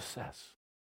 Jesus says.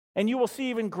 And you will see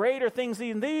even greater things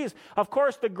than these. Of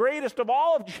course, the greatest of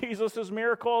all of Jesus'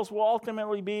 miracles will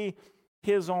ultimately be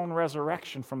his own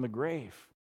resurrection from the grave.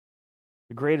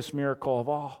 The greatest miracle of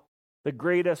all. The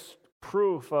greatest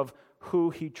proof of who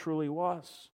he truly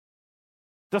was.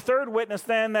 The third witness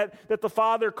then that the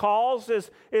Father calls is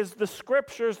the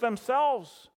Scriptures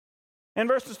themselves. In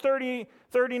verses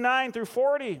 39 through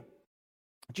 40,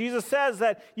 Jesus says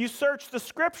that you search the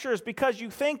Scriptures because you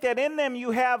think that in them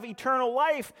you have eternal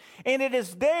life, and it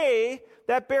is they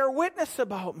that bear witness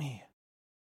about me.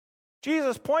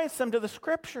 Jesus points them to the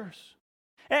Scriptures.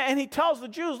 And he tells the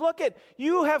Jews,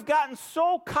 you have gotten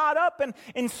so caught up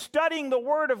in studying the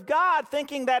Word of God,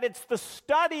 thinking that it's the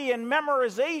study and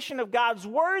memorization of God's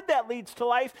Word that leads to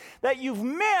life, that you've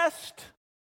missed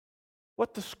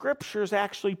what the Scriptures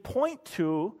actually point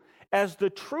to as the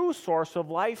true source of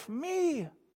life, me.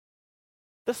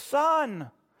 The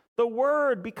Son, the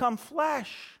Word become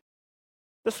flesh.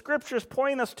 The Scriptures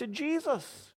point us to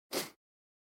Jesus.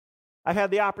 I've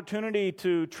had the opportunity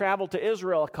to travel to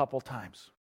Israel a couple times.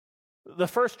 The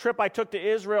first trip I took to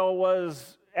Israel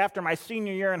was after my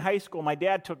senior year in high school. My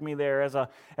dad took me there as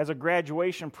a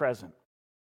graduation present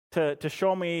to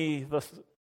show me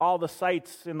all the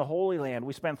sites in the Holy Land.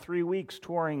 We spent 3 weeks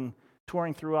touring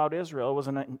throughout Israel. It was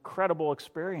an incredible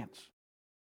experience.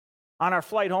 On our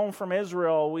flight home from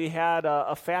Israel, we had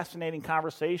a fascinating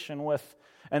conversation with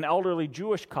an elderly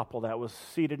Jewish couple that was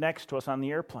seated next to us on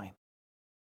the airplane.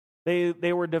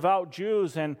 They were devout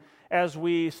Jews, and as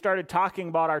we started talking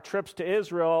about our trips to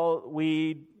Israel,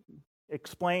 we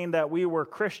explained that we were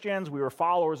Christians, we were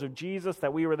followers of Jesus,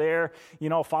 that we were there,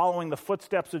 following the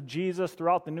footsteps of Jesus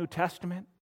throughout the New Testament.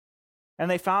 And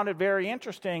they found it very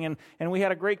interesting, and we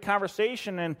had a great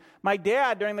conversation. And my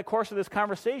dad, during the course of this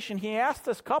conversation, he asked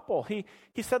this couple, he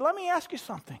said, let me ask you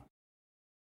something.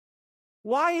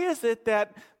 Why is it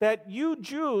that you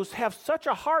Jews have such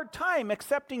a hard time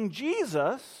accepting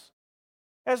Jesus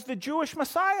as the Jewish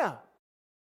Messiah?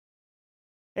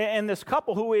 And this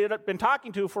couple who we had been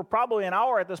talking to for probably an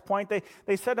hour at this point,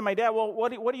 they said to my dad, well,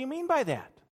 what do you mean by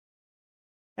that?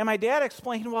 And my dad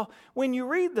explained, well, when you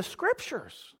read the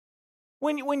Scriptures,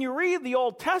 when you read the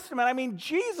Old Testament,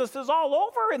 Jesus is all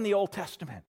over in the Old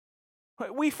Testament.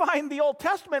 We find the Old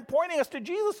Testament pointing us to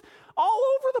Jesus all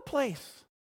over the place.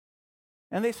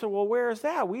 And they said, well, where is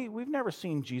that? We've never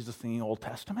seen Jesus in the Old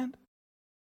Testament.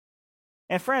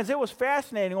 And friends, it was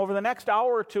fascinating. Over the next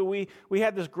hour or two, we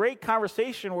had this great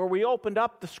conversation where we opened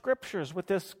up the Scriptures with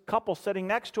this couple sitting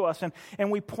next to us,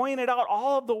 and we pointed out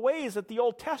all of the ways that the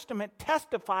Old Testament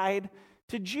testified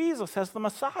to Jesus as the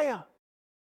Messiah.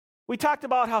 We talked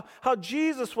about how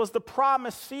Jesus was the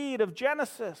promised seed of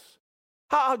Genesis,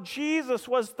 how Jesus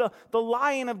was the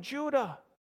Lion of Judah,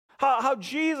 How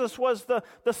Jesus was the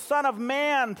Son of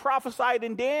Man prophesied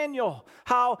in Daniel.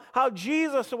 How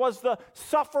Jesus was the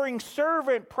suffering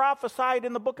servant prophesied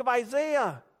in the book of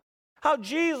Isaiah. How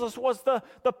Jesus was the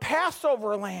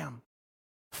Passover lamb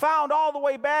found all the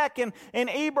way back in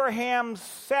Abraham's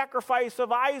sacrifice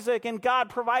of Isaac and God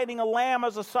providing a lamb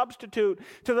as a substitute,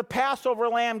 to the Passover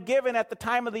lamb given at the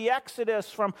time of the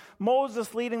Exodus from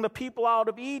Moses leading the people out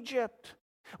of Egypt.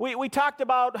 We talked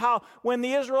about how when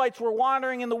the Israelites were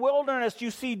wandering in the wilderness,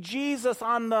 you see Jesus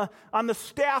on the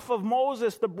staff of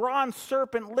Moses, the bronze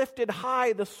serpent lifted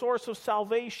high, the source of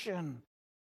salvation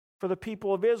for the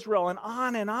people of Israel, and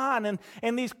on and on.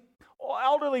 And these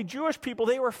elderly Jewish people,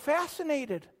 they were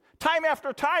fascinated. Time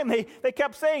after time, they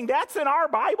kept saying, that's in our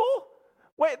Bible?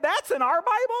 Wait, that's in our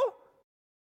Bible?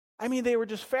 I mean, they were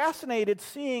just fascinated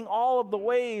seeing all of the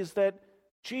ways that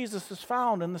Jesus is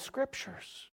found in the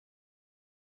Scriptures.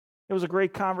 It was a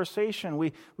great conversation.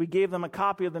 We gave them a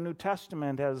copy of the New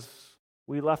Testament as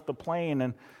we left the plane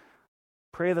and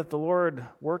pray that the Lord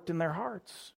worked in their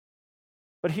hearts.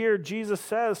 But here Jesus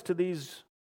says to these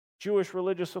Jewish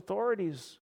religious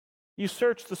authorities, you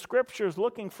search the Scriptures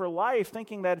looking for life,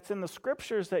 thinking that it's in the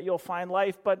Scriptures that you'll find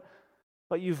life, but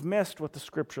you've missed what the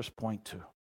Scriptures point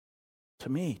to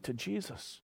me, to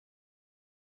Jesus.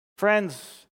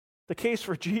 Friends, the case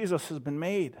for Jesus has been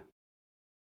made.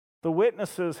 The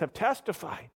witnesses have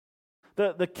testified.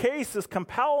 The case is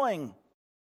compelling.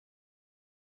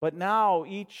 But now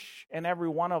each and every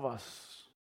one of us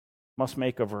must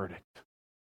make a verdict.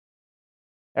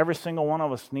 Every single one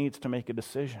of us needs to make a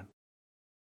decision.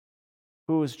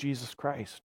 Who is Jesus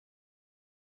Christ?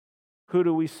 Who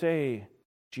do we say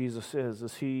Jesus is?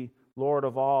 Is he Lord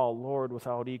of all, Lord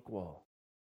without equal?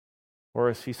 Or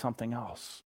is he something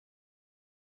else?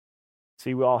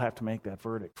 See, we all have to make that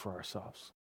verdict for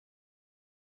ourselves.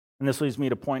 And this leads me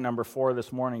to point number 4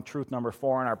 this morning, truth number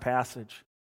 4 in our passage.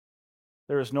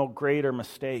 There is no greater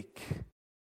mistake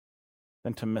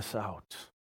than to miss out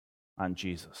on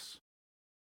Jesus.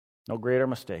 No greater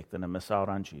mistake than to miss out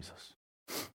on Jesus.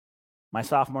 My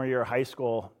sophomore year of high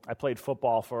school, I played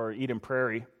football for Eden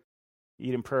Prairie.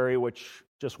 Eden Prairie, which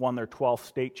just won their 12th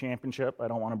state championship. I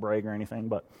don't want to brag or anything,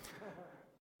 but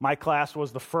my class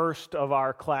was the first of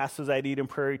our classes at Eden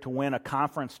Prairie to win a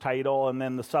conference title, and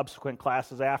then the subsequent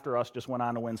classes after us just went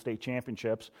on to win state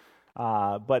championships.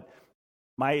 But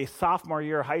my sophomore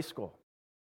year of high school,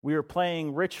 we were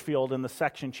playing Richfield in the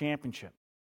section championship.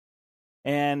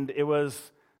 And it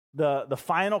was the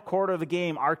final quarter of the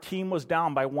game. Our team was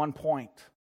down by 1 point.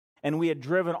 And we had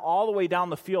driven all the way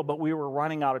down the field, but we were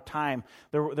running out of time.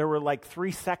 There were like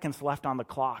 3 seconds left on the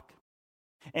clock.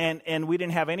 And we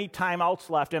didn't have any timeouts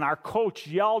left. And our coach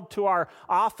yelled to our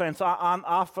offense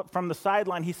off from the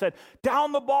sideline. He said,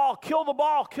 down the ball, kill the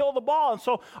ball, kill the ball. And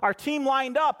so our team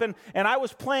lined up, and I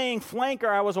was playing flanker.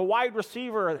 I was a wide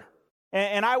receiver.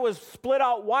 And I was split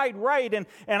out wide right, and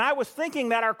I was thinking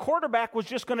that our quarterback was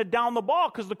just going to down the ball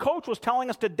because the coach was telling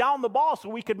us to down the ball so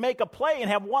we could make a play and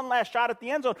have one last shot at the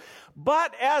end zone.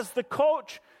 But as the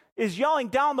coach is yelling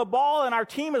down the ball and our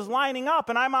team is lining up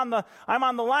and I'm on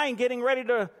the line getting ready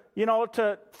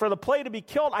for the play to be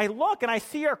killed, I look and I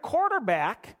see our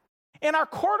quarterback, and our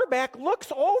quarterback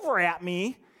looks over at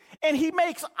me and he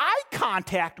makes eye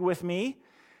contact with me.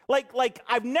 Like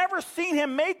I've never seen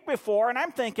him make before, and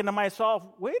I'm thinking to myself,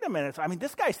 wait a minute, I mean,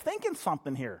 this guy's thinking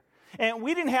something here. And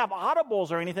we didn't have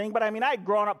audibles or anything, but I mean, I'd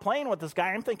grown up playing with this guy.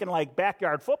 I'm thinking like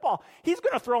backyard football. He's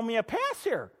going to throw me a pass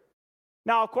here.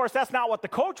 Now, of course, that's not what the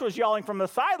coach was yelling from the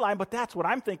sideline, but that's what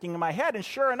I'm thinking in my head. And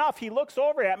sure enough, he looks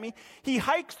over at me, he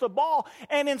hikes the ball,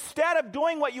 and instead of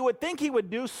doing what you would think he would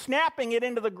do, snapping it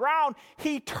into the ground,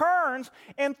 he turns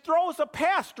and throws a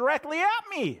pass directly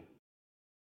at me.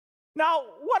 Now,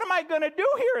 what am I going to do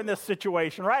here in this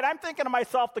situation, right? I'm thinking to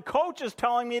myself, the coach is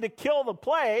telling me to kill the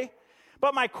play,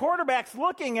 but my quarterback's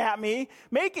looking at me,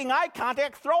 making eye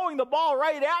contact, throwing the ball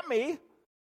right at me.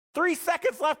 3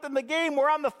 seconds left in the game. We're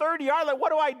on the 30-yard line.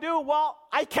 What do? Well,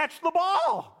 I catch the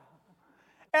ball.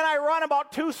 And I run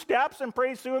about 2 steps, and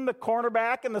pretty soon the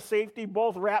cornerback and the safety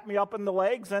both wrap me up in the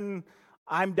legs, and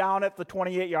I'm down at the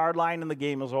 28-yard line, and the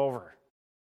game is over.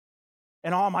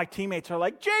 And all my teammates are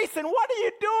like, Jason, what are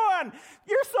you doing?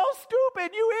 You're so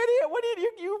stupid, you idiot. What did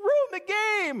you ruined the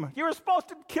game. You were supposed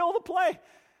to kill the play.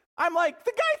 I'm like,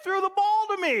 the guy threw the ball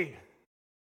to me.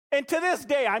 And to this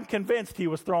day, I'm convinced he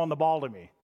was throwing the ball to me.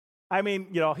 I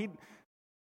mean,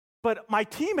 but my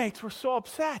teammates were so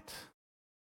upset.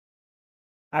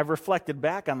 I've reflected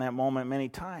back on that moment many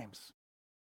times.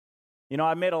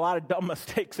 I've made a lot of dumb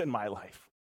mistakes in my life.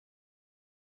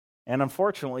 And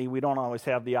unfortunately, we don't always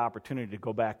have the opportunity to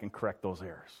go back and correct those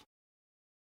errors.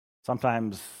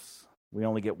 Sometimes We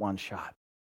only get one shot.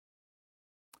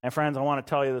 And friends, I want to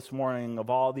tell you this morning, of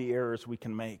all the errors we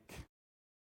can make,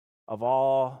 of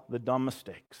all the dumb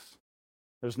mistakes,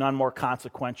 there's none more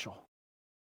consequential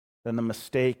than the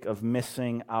mistake of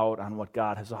missing out on what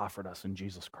God has offered us in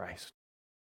Jesus Christ.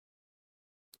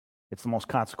 It's the most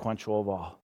consequential of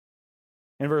all.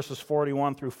 In verses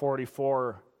 41 through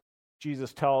 44,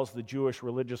 Jesus tells the Jewish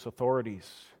religious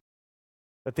authorities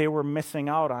that they were missing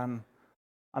out on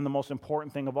the most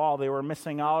important thing of all. They were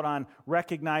missing out on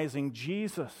recognizing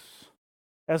Jesus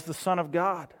as the Son of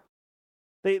God.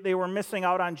 They were missing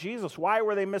out on Jesus. Why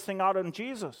were they missing out on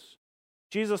Jesus?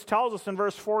 Jesus tells us in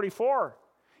verse 44,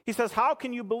 he says, "How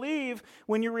can you believe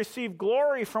when you receive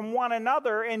glory from one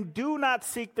another and do not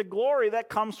seek the glory that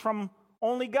comes from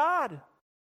only God?"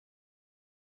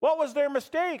 What was their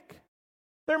mistake?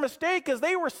 Their mistake is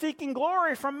they were seeking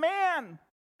glory from man.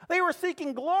 They were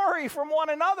seeking glory from one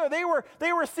another. They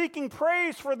were seeking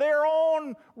praise for their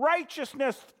own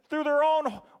righteousness through their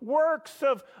own works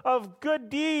of good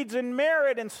deeds and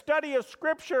merit and study of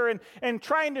Scripture and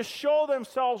trying to show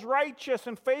themselves righteous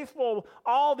and faithful.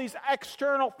 All these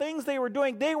external things they were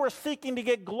doing, they were seeking to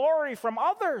get glory from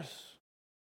others,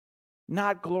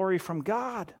 not glory from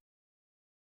God.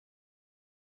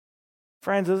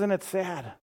 Friends, isn't it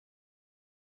sad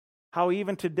how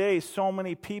even today so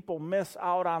many people miss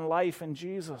out on life in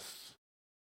Jesus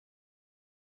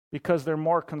because they're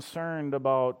more concerned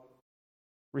about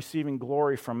receiving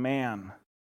glory from man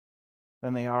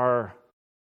than they are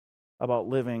about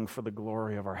living for the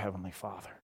glory of our Heavenly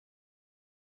Father.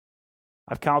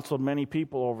 I've counseled many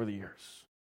people over the years,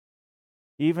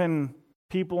 even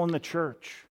people in the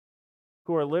church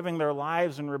who are living their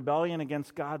lives in rebellion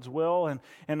against God's will.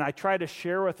 And I try to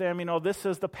share with them, this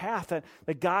is the path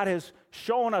that God has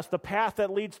shown us, the path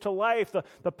that leads to life,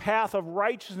 the path of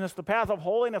righteousness, the path of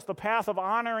holiness, the path of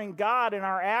honoring God in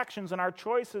our actions and our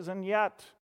choices. And yet,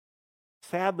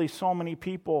 sadly, so many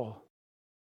people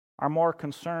are more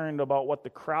concerned about what the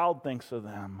crowd thinks of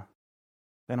them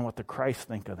than what the Christ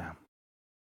think of them.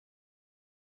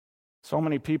 So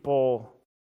many people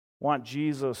want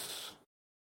Jesus,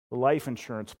 the life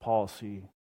insurance policy,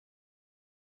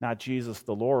 not Jesus,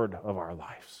 the Lord of our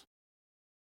lives.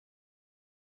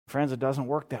 Friends, it doesn't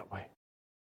work that way.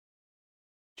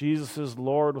 Jesus is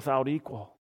Lord without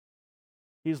equal.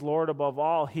 He's Lord above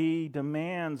all. He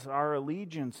demands our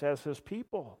allegiance as His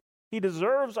people. He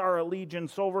deserves our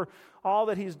allegiance over all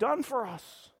that He's done for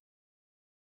us.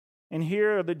 And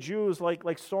here the Jews,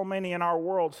 like so many in our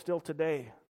world still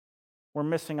today, were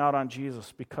missing out on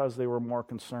Jesus because they were more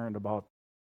concerned about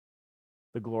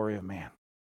the glory of man.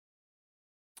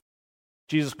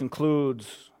 Jesus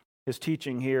concludes His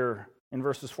teaching here in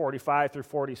verses 45 through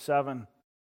 47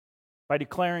 by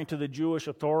declaring to the Jewish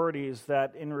authorities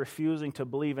that in refusing to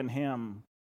believe in Him,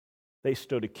 they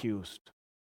stood accused.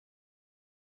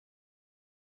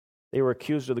 They were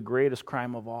accused of the greatest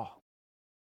crime of all.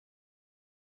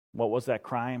 What was that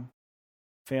crime?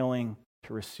 Failing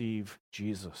to receive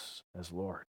Jesus as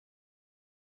Lord.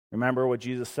 Remember what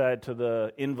Jesus said to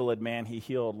the invalid man He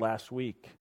healed last week.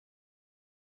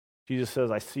 Jesus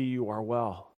says, "I see you are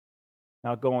well.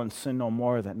 Now go and sin no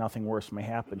more, that nothing worse may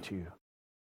happen to you."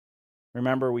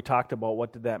 Remember, we talked about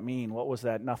what did that mean? What was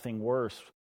that nothing worse?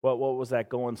 What was that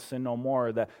go and sin no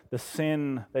more? The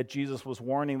sin that Jesus was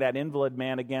warning that invalid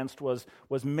man against was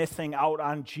missing out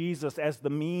on Jesus as the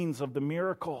means of the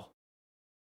miracle.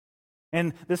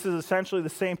 And this is essentially the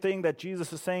same thing that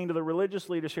Jesus is saying to the religious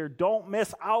leaders here. Don't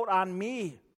miss out on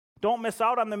me. Don't miss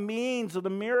out on the means of the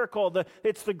miracle.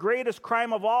 It's the greatest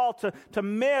crime of all to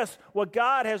miss what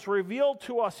God has revealed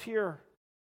to us here.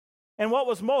 And what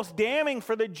was most damning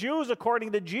for the Jews,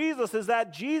 according to Jesus, is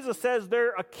that Jesus says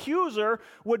their accuser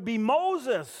would be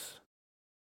Moses.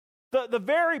 The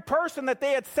very person that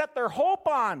they had set their hope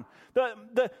on,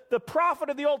 the prophet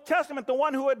of the Old Testament, the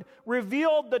one who had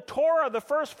revealed the Torah, the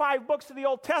first 5 books of the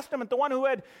Old Testament, the one who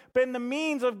had been the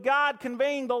means of God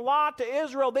conveying the law to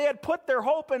Israel. They had put their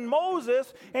hope in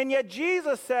Moses, and yet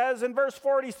Jesus says in verse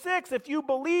 46, if you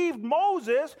believed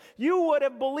Moses, you would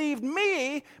have believed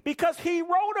me because he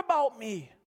wrote about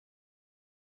me.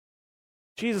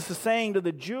 Jesus is saying to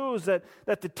the Jews that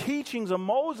the teachings of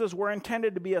Moses were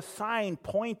intended to be a sign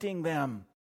pointing them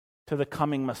to the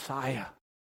coming Messiah,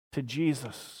 to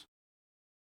Jesus.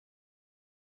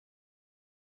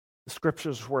 The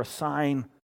Scriptures were a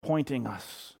sign pointing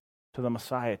us to the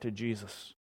Messiah, to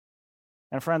Jesus.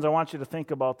 And friends, I want you to think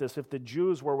about this. If the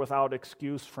Jews were without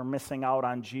excuse for missing out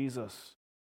on Jesus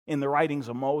in the writings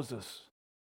of Moses,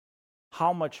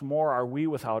 how much more are we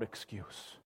without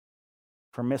excuse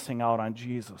for missing out on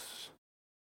Jesus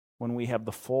when we have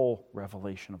the full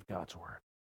revelation of God's Word?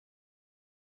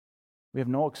 We have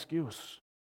no excuse.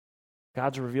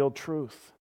 God's revealed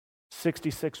truth.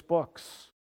 66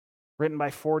 books, written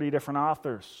by 40 different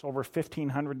authors over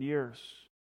 1,500 years.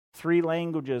 3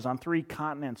 languages on 3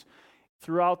 continents.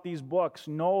 Throughout these books,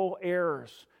 no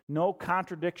errors, no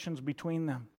contradictions between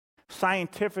them.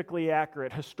 Scientifically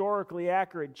accurate, historically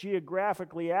accurate,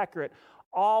 geographically accurate,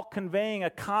 all conveying a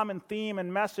common theme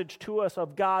and message to us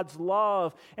of God's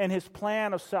love and His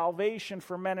plan of salvation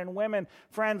for men and women.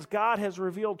 Friends, God has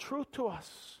revealed truth to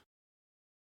us.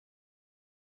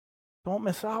 Don't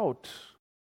miss out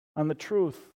on the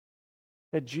truth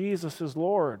that Jesus is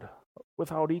Lord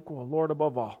without equal, Lord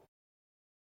above all.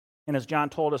 And as John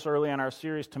told us early in our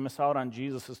series, to miss out on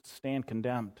Jesus is to stand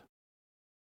condemned.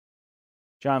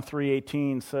 John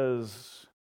 3:18 says,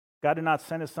 God did not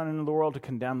send His Son into the world to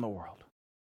condemn the world,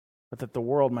 but that the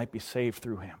world might be saved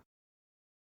through Him.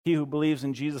 He who believes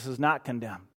in Jesus is not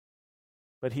condemned,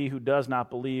 but he who does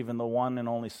not believe in the one and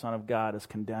only Son of God is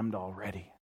condemned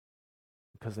already,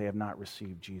 because they have not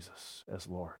received Jesus as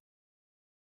Lord.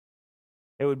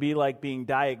 It would be like being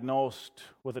diagnosed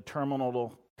with a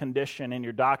terminal condition and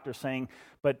your doctor saying,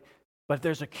 but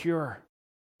there's a cure,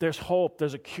 there's hope,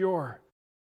 there's a cure.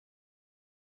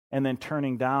 And then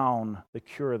turning down the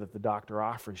cure that the doctor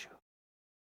offers you.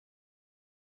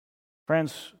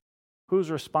 Friends, who's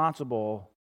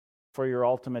responsible for your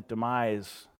ultimate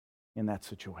demise in that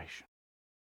situation?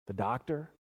 The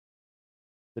doctor?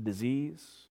 The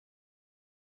disease?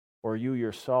 Or you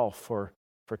yourself for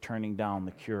turning down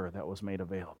the cure that was made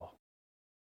available?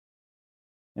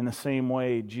 In the same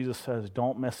way, Jesus says,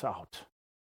 don't miss out.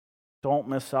 Don't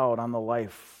miss out on the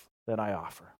life that I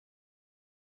offer.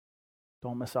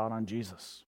 Don't miss out on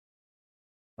Jesus.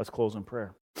 Let's close in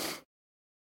prayer.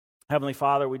 Heavenly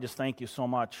Father, we just thank you so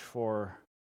much for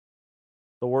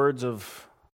the words of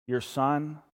your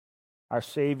Son, our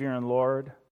Savior and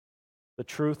Lord, the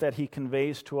truth that He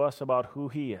conveys to us about who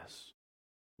He is.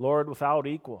 Lord without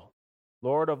equal,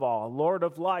 Lord of all, Lord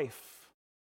of life,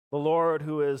 the Lord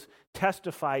who is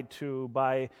testified to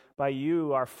by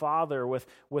you, our Father, with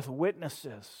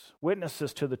witnesses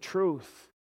to the truth.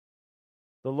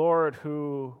 The Lord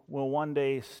who will one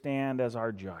day stand as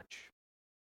our judge.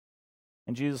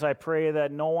 And Jesus, I pray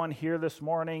that no one here this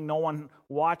morning, no one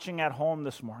watching at home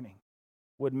this morning,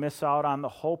 would miss out on the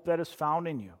hope that is found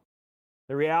in you.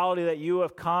 The reality that you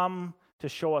have come to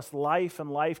show us life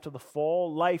and life to the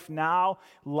full, life now,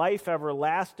 life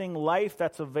everlasting, life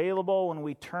that's available when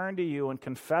we turn to you and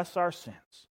confess our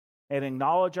sins and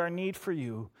acknowledge our need for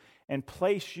you and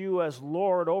place you as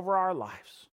Lord over our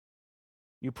lives.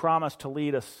 You promise to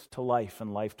lead us to life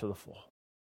and life to the full.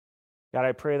 God,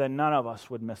 I pray that none of us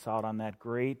would miss out on that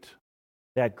great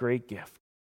gift,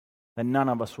 that none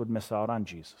of us would miss out on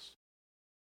Jesus.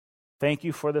 Thank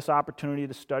you for this opportunity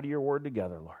to study your word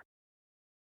together, Lord.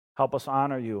 Help us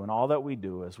honor you in all that we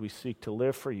do as we seek to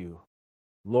live for you,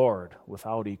 Lord,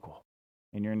 without equal.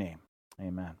 In your name,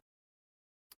 amen.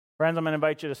 Friends, I'm going to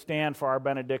invite you to stand for our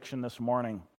benediction this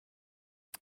morning.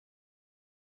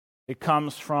 It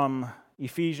comes from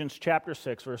Ephesians chapter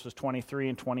 6, verses 23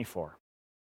 and 24.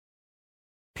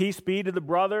 Peace be to the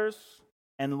brothers,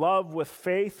 and love with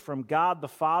faith from God the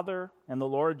Father and the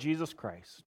Lord Jesus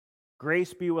Christ.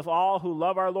 Grace be with all who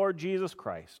love our Lord Jesus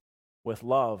Christ with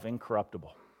love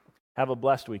incorruptible. Have a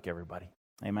blessed week, everybody.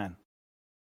 Amen.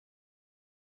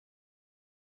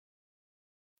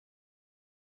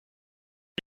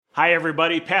 Hi,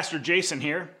 everybody. Pastor Jason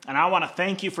here, and I want to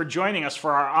thank you for joining us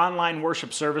for our online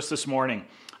worship service this morning.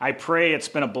 I pray it's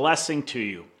been a blessing to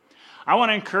you. I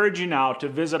want to encourage you now to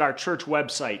visit our church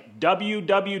website,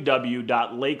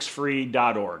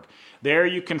 www.lakesfree.org. There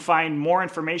you can find more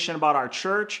information about our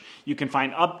church, you can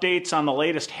find updates on the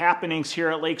latest happenings here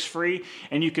at Lakes Free,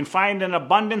 and you can find an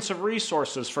abundance of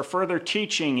resources for further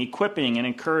teaching, equipping, and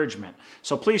encouragement.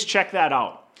 So please check that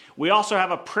out. We also have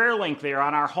a prayer link there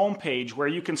on our homepage where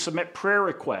you can submit prayer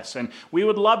requests, and we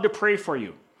would love to pray for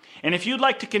you. And if you'd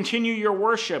like to continue your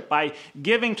worship by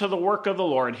giving to the work of the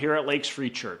Lord here at Lakes Free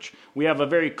Church, we have a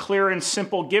very clear and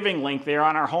simple giving link there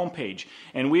on our homepage,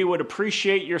 and we would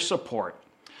appreciate your support.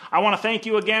 I want to thank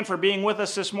you again for being with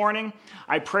us this morning.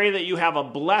 I pray that you have a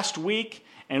blessed week,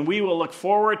 and we will look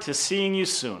forward to seeing you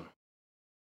soon.